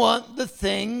only want the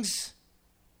things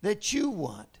that you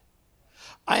want.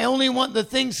 I only want the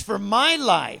things for my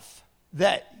life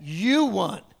that you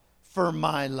want for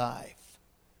my life.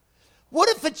 What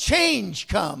if a change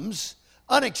comes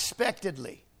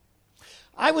unexpectedly?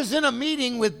 I was in a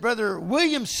meeting with Brother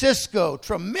William Sisko,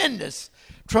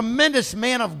 tremendous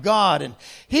man of God. And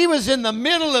he was in the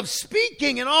middle of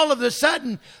speaking, and all of a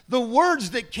sudden, the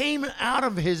words that came out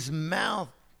of his mouth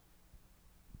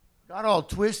got all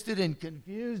twisted and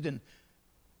confused. And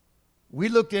we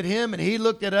looked at him, and he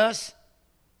looked at us.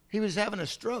 He was having a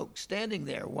stroke standing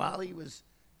there while he was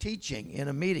teaching in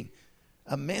a meeting,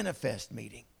 a manifest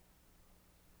meeting.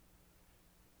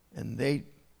 And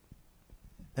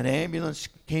an ambulance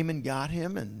came and got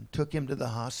him and took him to the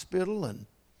hospital, and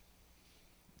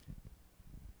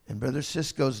Brother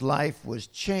Sisko's life was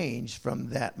changed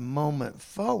from that moment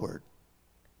forward.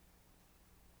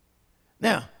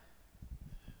 Now,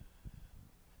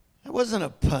 that wasn't a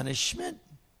punishment.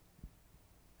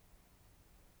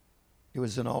 It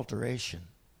was an alteration.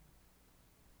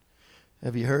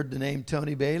 Have you heard the name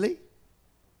Tony Bailey?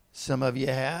 Some of you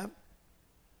have.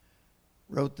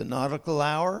 Wrote the Nautical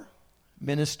Hour,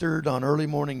 ministered on early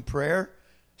morning prayer.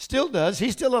 Still does.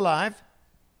 He's still alive.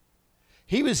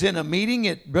 He was in a meeting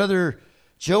at Brother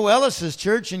Joe Ellis's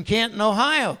church in Canton,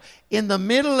 Ohio. In the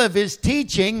middle of his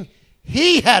teaching,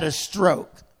 he had a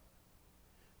stroke.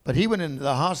 But he went into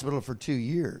the hospital for 2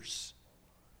 years.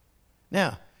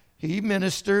 Now, he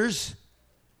ministers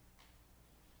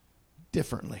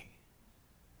differently.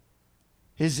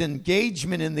 His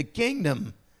engagement in the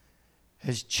kingdom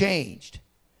has changed.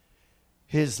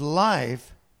 His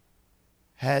life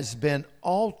has been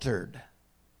altered.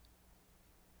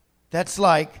 That's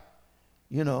like,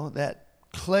 that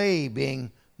clay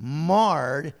being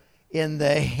marred in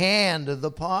the hand of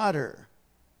the potter.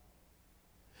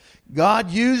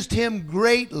 God used him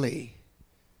greatly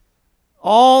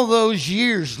all those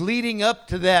years leading up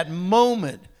to that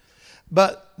moment.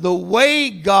 But the way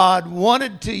God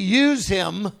wanted to use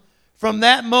him from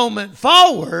that moment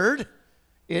forward,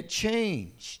 it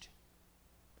changed.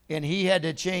 And he had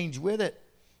to change with it.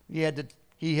 He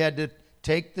had to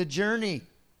take the journey.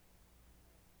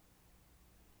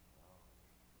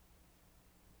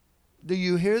 Do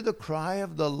you hear the cry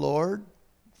of the Lord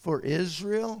for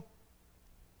Israel?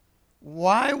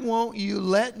 Why won't you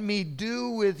let me do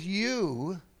with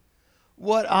you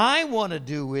what I want to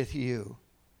do with you?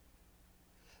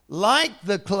 Like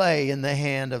the clay in the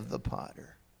hand of the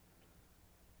potter.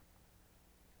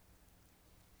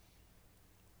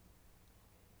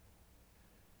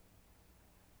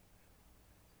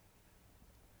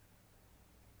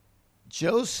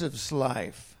 Joseph's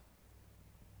life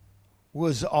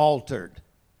was altered.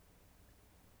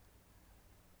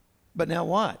 But now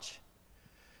watch.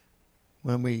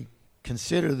 When we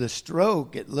consider the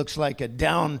stroke, it looks like a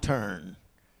downturn.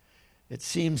 It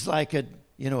seems like a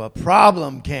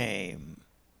problem came.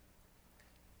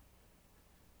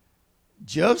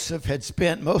 Joseph had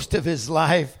spent most of his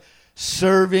life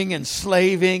serving and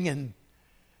slaving and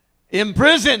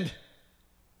imprisoned.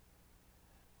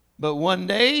 But one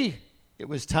day, it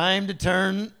was time to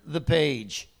turn the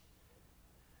page.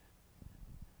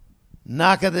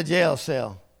 Knock at the jail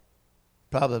cell.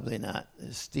 Probably not.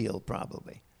 Steel,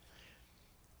 probably.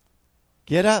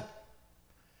 Get up.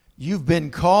 You've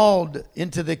been called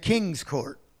into the king's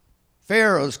court,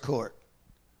 Pharaoh's court.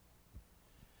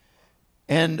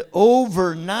 And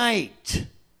overnight,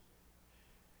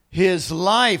 his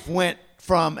life went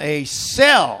from a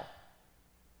cell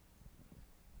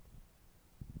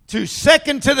to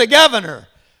second to the governor,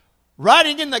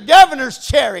 riding in the governor's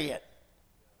chariot.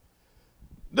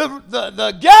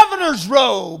 The governor's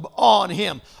robe on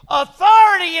him.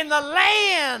 Authority in the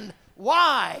land.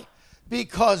 Why?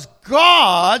 Because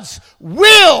God's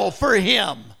will for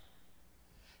him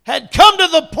had come to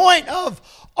the point of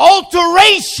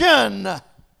alteration.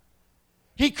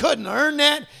 He couldn't earn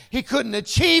that. He couldn't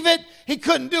achieve it. He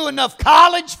couldn't do enough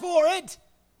college for it.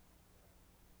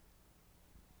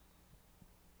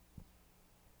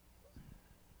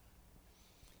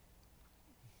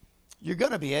 You're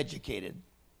going to be educated.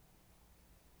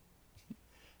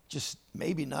 Just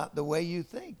maybe not the way you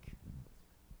think.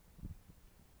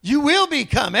 You will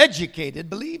become educated,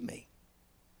 believe me.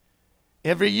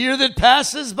 Every year that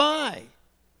passes by,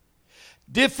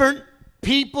 different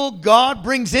people God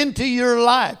brings into your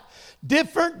life,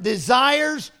 different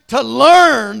desires to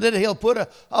learn that He'll put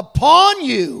upon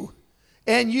you,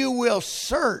 and you will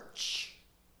search.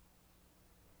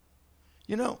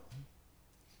 I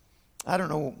don't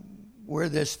know where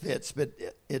this fits, but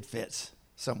it fits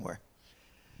somewhere.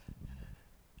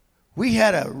 We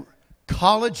had a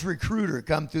college recruiter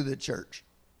come through the church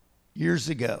years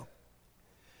ago.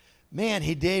 Man,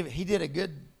 he did a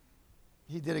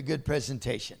good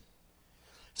presentation.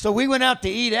 So we went out to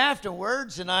eat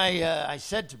afterwards, and I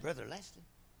said to Brother Leston,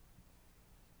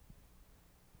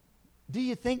 "Do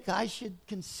you think I should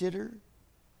consider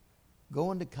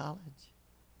going to college?"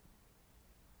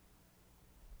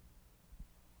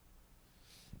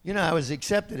 I was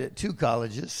accepted at 2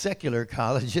 colleges, secular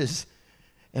colleges.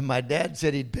 And my dad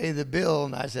said he'd pay the bill,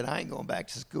 and I said, I ain't going back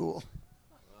to school.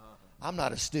 I'm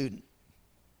not a student.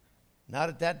 Not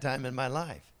at that time in my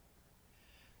life.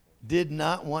 Did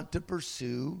not want to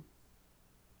pursue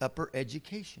upper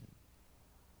education.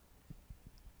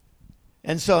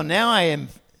 And so now I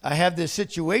have this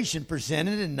situation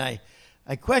presented, and I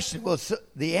questioned.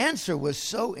 The answer was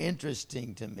so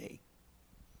interesting to me.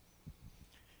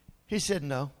 He said,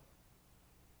 no.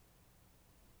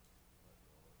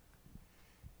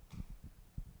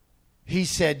 He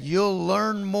said, you'll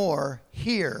learn more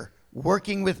here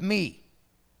working with me.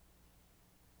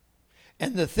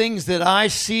 And the things that I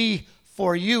see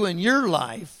for you in your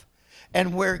life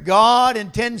and where God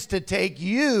intends to take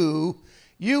you,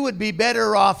 you would be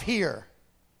better off here.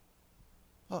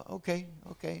 Oh, okay,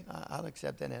 I'll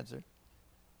accept that answer.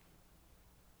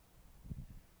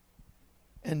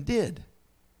 And did.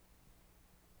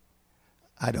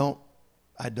 I don't,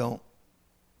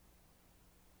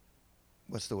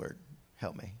 what's the word?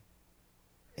 Help me.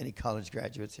 Any college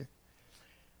graduates here?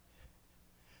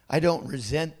 I don't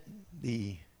resent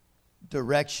the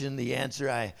direction, the answer.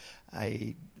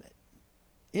 I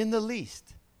in the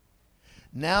least.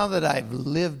 Now that I've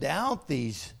lived out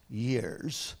these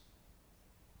years,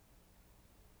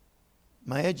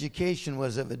 my education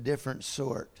was of a different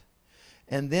sort.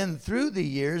 And then through the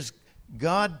years,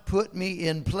 God put me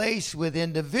in place with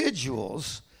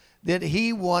individuals that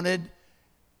He wanted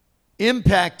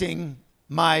impacting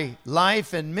my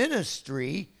life and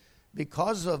ministry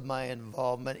because of my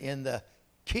involvement in the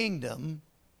kingdom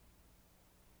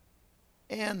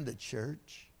and the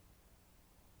church.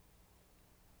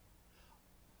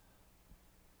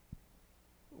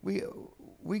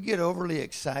 We get overly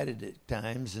excited at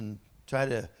times and try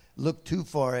to look too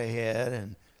far ahead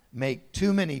and make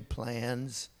too many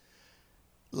plans.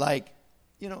 Like,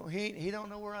 he don't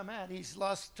know where I'm at. He's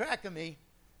lost track of me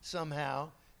somehow.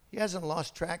 He hasn't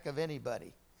lost track of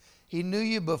anybody. He knew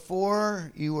you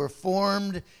before you were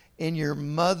formed in your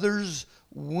mother's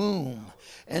womb.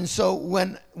 And so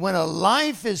when a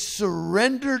life is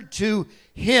surrendered to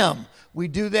Him, we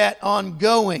do that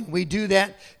ongoing. We do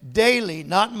that daily.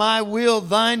 Not my will,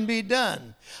 thine be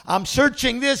done. I'm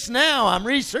searching this now. I'm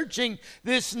researching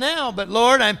this now. But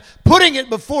Lord, I'm putting it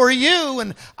before you,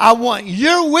 and I want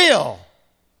your will.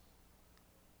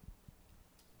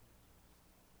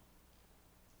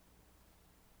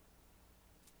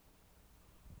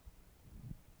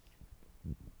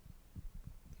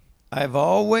 I've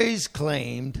always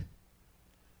claimed,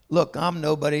 look, I'm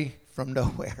nobody from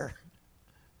nowhere.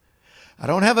 I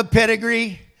don't have a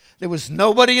pedigree. There was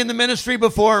nobody in the ministry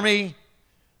before me.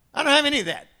 I don't have any of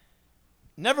that.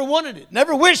 Never wanted it.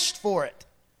 Never wished for it.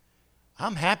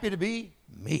 I'm happy to be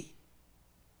me.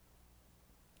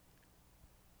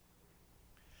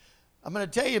 I'm going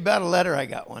to tell you about a letter I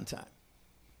got one time.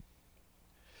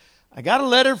 I got a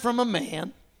letter from a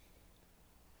man.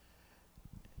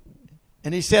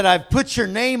 And he said, I've put your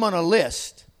name on a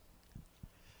list.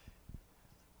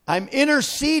 I'm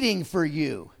interceding for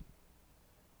you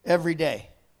every day.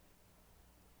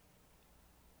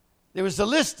 There was a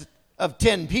list of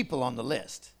 10 people on the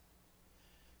list.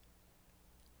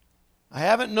 I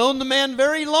haven't known the man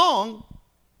very long.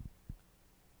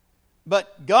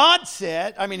 But God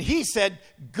said, he said,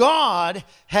 God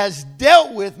has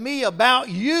dealt with me about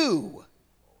you.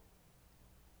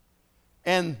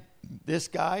 And this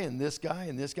guy and this guy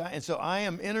and this guy. And so I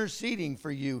am interceding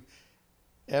for you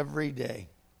every day.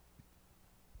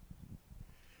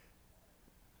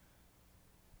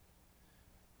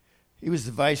 He was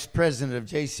the vice president of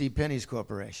J.C. Penney's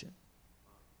Corporation.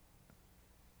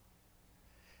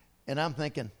 And I'm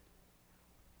thinking,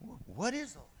 what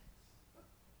is all this?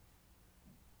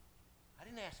 I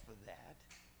didn't ask for that.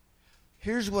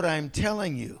 Here's what I'm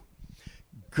telling you.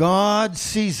 God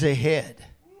sees ahead.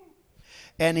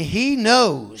 And He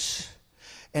knows.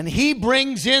 And He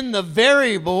brings in the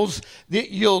variables that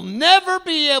you'll never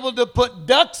be able to put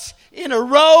ducks in a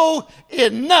row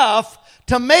enough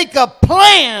to make a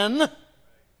plan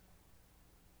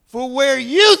for where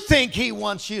you think He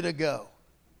wants you to go.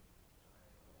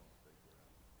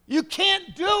 You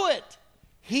can't do it.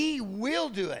 He will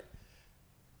do it.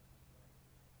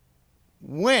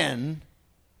 When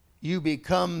you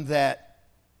become that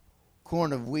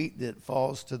corn of wheat that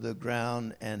falls to the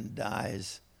ground and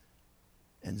dies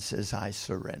and says, I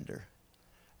surrender.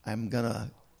 I'm going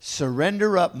to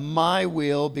surrender up my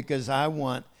will because I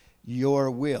want your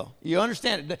will. You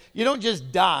understand it? You don't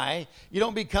just die. You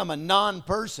don't become a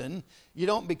non-person. You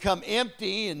don't become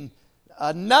empty and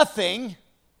nothing.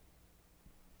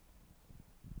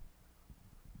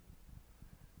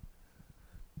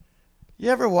 You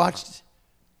ever watched,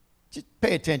 just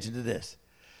pay attention to this.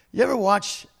 You ever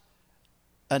watch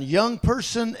a young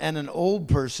person and an old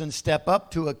person step up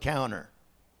to a counter?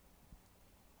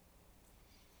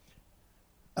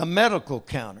 A medical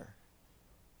counter.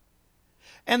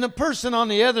 And the person on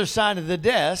the other side of the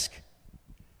desk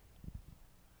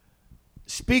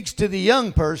speaks to the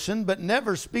young person, but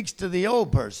never speaks to the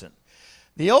old person.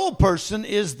 The old person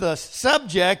is the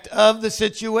subject of the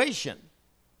situation.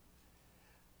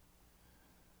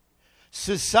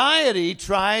 Society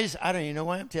tries, I don't even know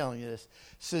why I'm telling you this.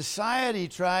 Society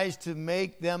tries to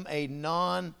make them a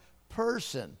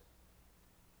non-person.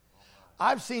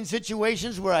 I've seen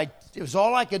situations where it was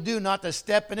all I could do not to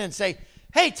step in and say,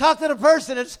 hey, talk to the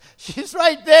person. She's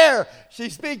right there. She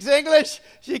speaks English.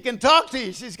 She can talk to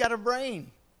you. She's got a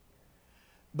brain.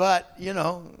 But,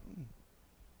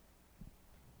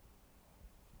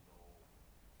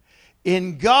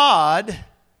 in God,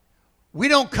 we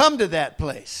don't come to that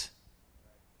place.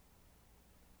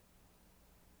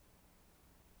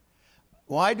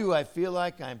 Why do I feel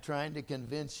like I'm trying to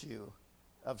convince you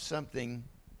of something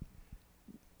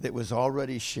that was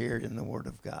already shared in the Word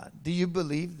of God? Do you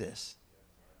believe this?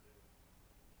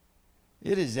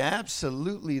 It is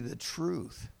absolutely the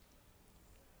truth.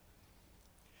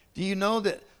 Do you know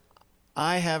that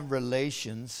I have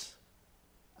relations?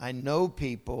 I know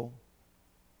people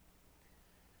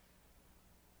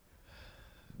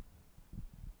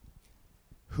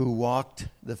who walked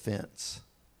the fence,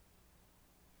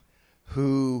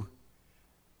 who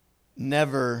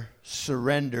never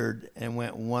surrendered and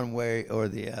went one way or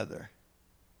the other.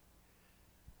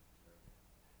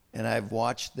 And I've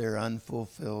watched their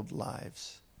unfulfilled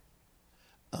lives.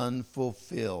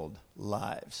 Unfulfilled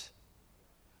lives.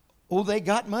 Oh, they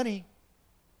got money.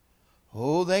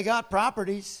 Oh, they got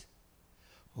properties.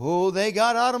 Oh, they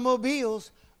got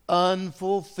automobiles.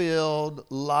 Unfulfilled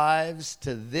lives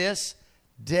to this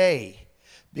day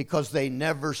because they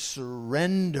never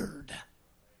surrendered.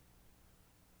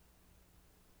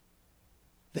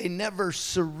 They never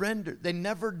surrendered. They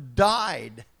never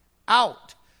died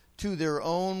out to their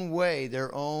own way,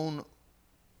 their own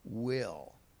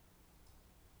will.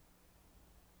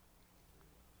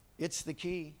 It's the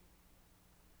key.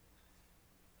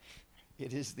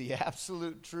 It is the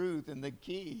absolute truth and the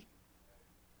key.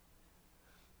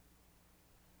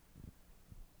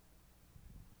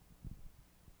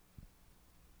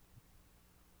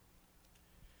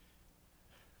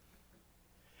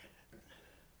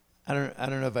 I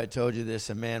don't know if I told you this.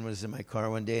 A man was in my car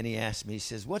one day and he asked me, he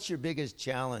says, "What's your biggest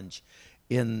challenge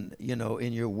in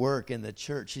your work in the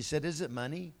church?" He said, "Is it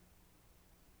money?"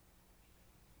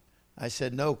 I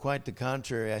said, "No, quite the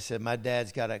contrary." I said, "My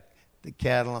dad's got the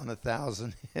cattle on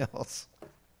 1,000 hills."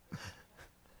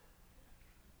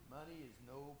 Money is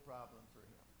no problem for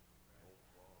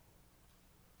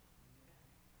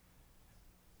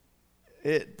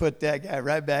him. It put that guy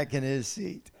right back in his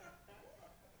seat.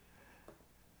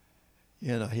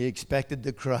 He expected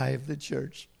the cry of the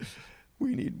church,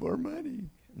 "We need more money."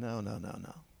 No.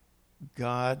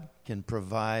 God can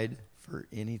provide for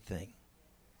anything.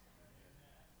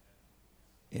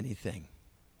 Anything.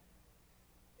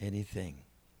 Anything.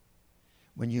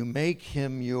 When you make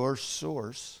him your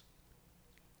source,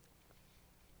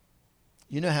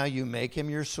 you know how you make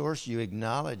him your source? You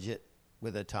acknowledge it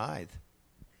with a tithe.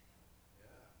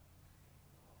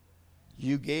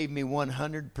 You gave me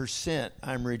 100%.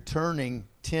 I'm returning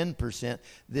 10%.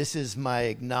 This is my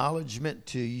acknowledgement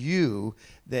to you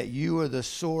that you are the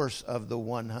source of the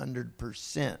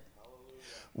 100%.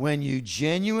 When you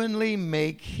genuinely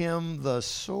make him the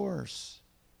source,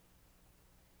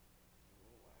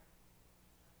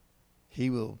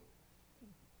 he will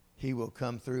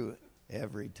come through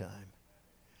every time.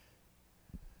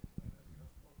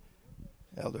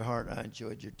 Elder Hart, I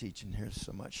enjoyed your teaching here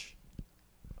so much.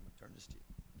 Turn this to you.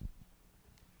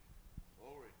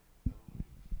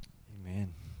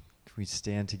 Amen. Can we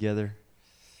stand together?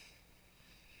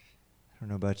 I don't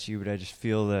know about you, but I just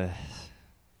feel the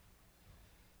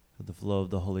flow of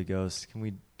the Holy Ghost. Can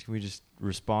we just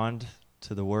respond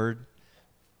to the word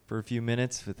for a few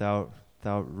minutes without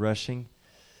rushing?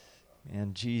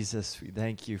 And Jesus, we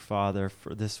thank you, Father,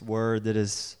 for this word that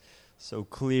is so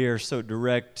clear, so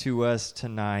direct to us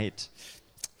tonight.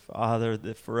 Father,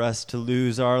 that for us to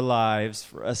lose our lives,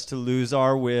 for us to lose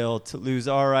our will, to lose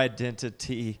our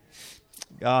identity,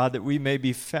 God, that we may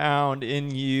be found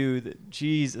in you, that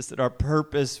Jesus, that our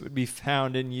purpose would be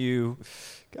found in you,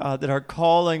 God, that our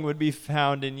calling would be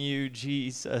found in you,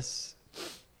 Jesus.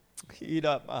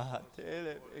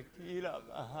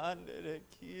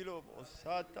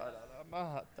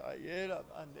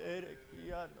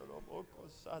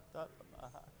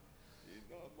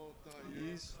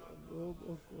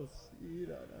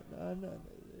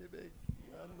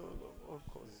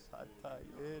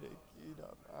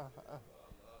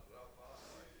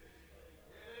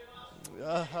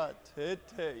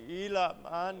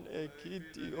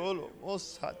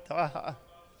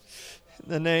 In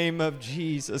the name of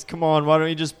Jesus. Come on, why don't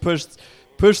you just push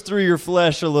through your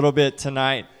flesh a little bit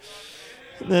tonight?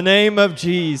 In the name of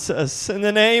Jesus. In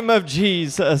the name of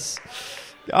Jesus.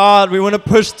 God, we want to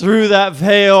push through that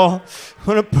veil.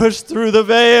 We want to push through the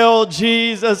veil,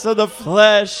 Jesus, of the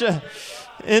flesh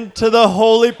into the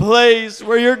holy place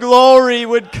where your glory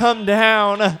would come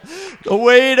down. The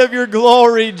weight of your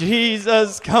glory,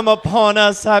 Jesus, come upon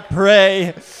us, I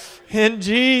pray. In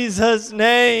Jesus'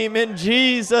 name, let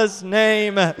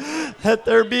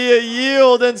there be a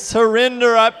yield and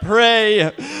surrender, I pray,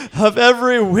 of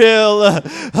every will,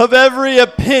 of every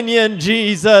opinion,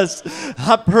 Jesus.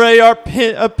 I pray our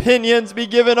opinions be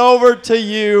given over to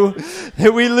you,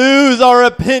 that we lose our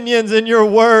opinions in your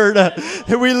word,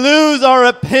 that we lose our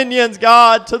opinions,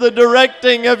 God, to the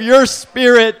directing of your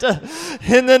Spirit.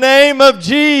 In the name of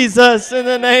Jesus, in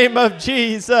the name of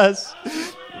Jesus.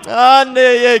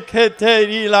 Hallelujah,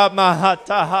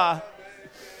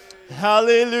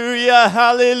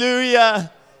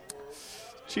 hallelujah.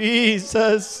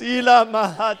 Jesus,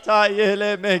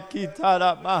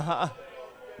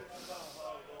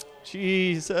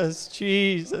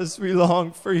 Jesus, we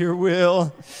long for your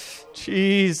will.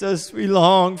 Jesus, we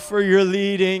long for your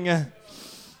leading.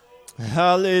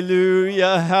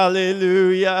 Hallelujah,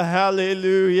 hallelujah,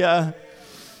 hallelujah.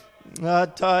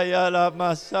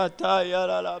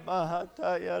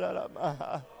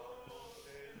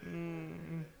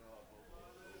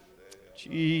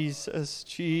 Jesus,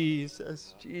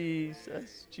 Jesus,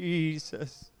 Jesus,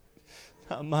 Jesus.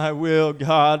 Not my will,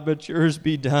 God, but yours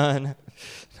be done.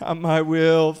 Not my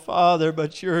will, Father,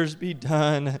 but yours be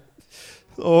done.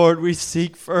 Lord, we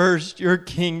seek first your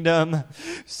kingdom.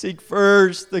 Seek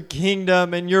first the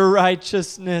kingdom and your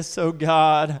righteousness, O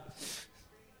God.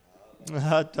 In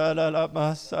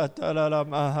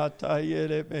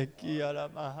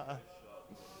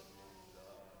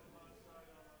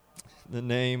the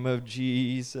name of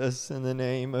Jesus, in the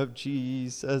name of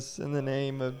Jesus, in the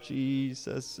name of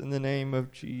Jesus, in the name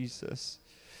of Jesus.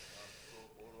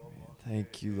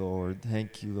 Thank you, Lord.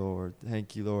 Thank you, Lord.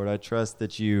 Thank you, Lord. I trust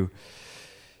that you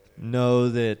know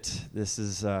that this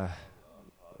is a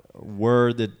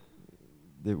word that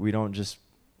we don't just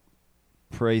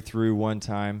pray through one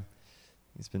time.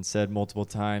 It's been said multiple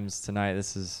times tonight.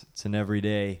 It's an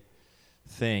everyday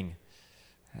thing.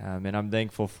 And I'm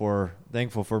thankful for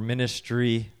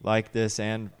ministry like this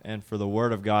and for the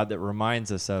Word of God that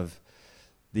reminds us of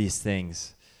these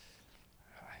things.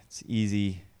 It's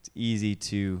easy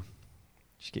to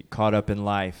just get caught up in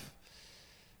life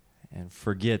and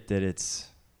forget that it's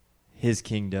His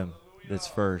kingdom that's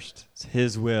first. It's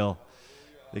His will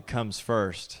that comes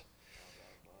first.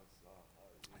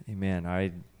 Amen.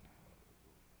 I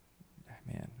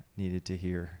needed to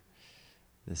hear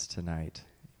this tonight.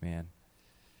 Amen.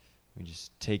 We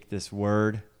just take this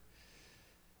word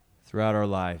throughout our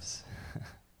lives.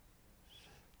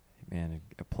 Amen. And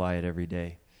apply it every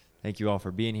day. Thank you all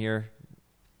for being here.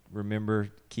 Remember,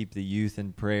 keep the youth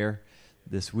in prayer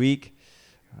this week.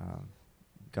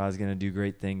 God's going to do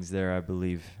great things there, I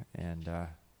believe. And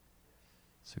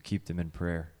so keep them in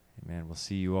prayer. Amen. We'll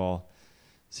see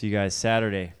you guys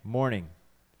Saturday morning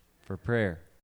for prayer.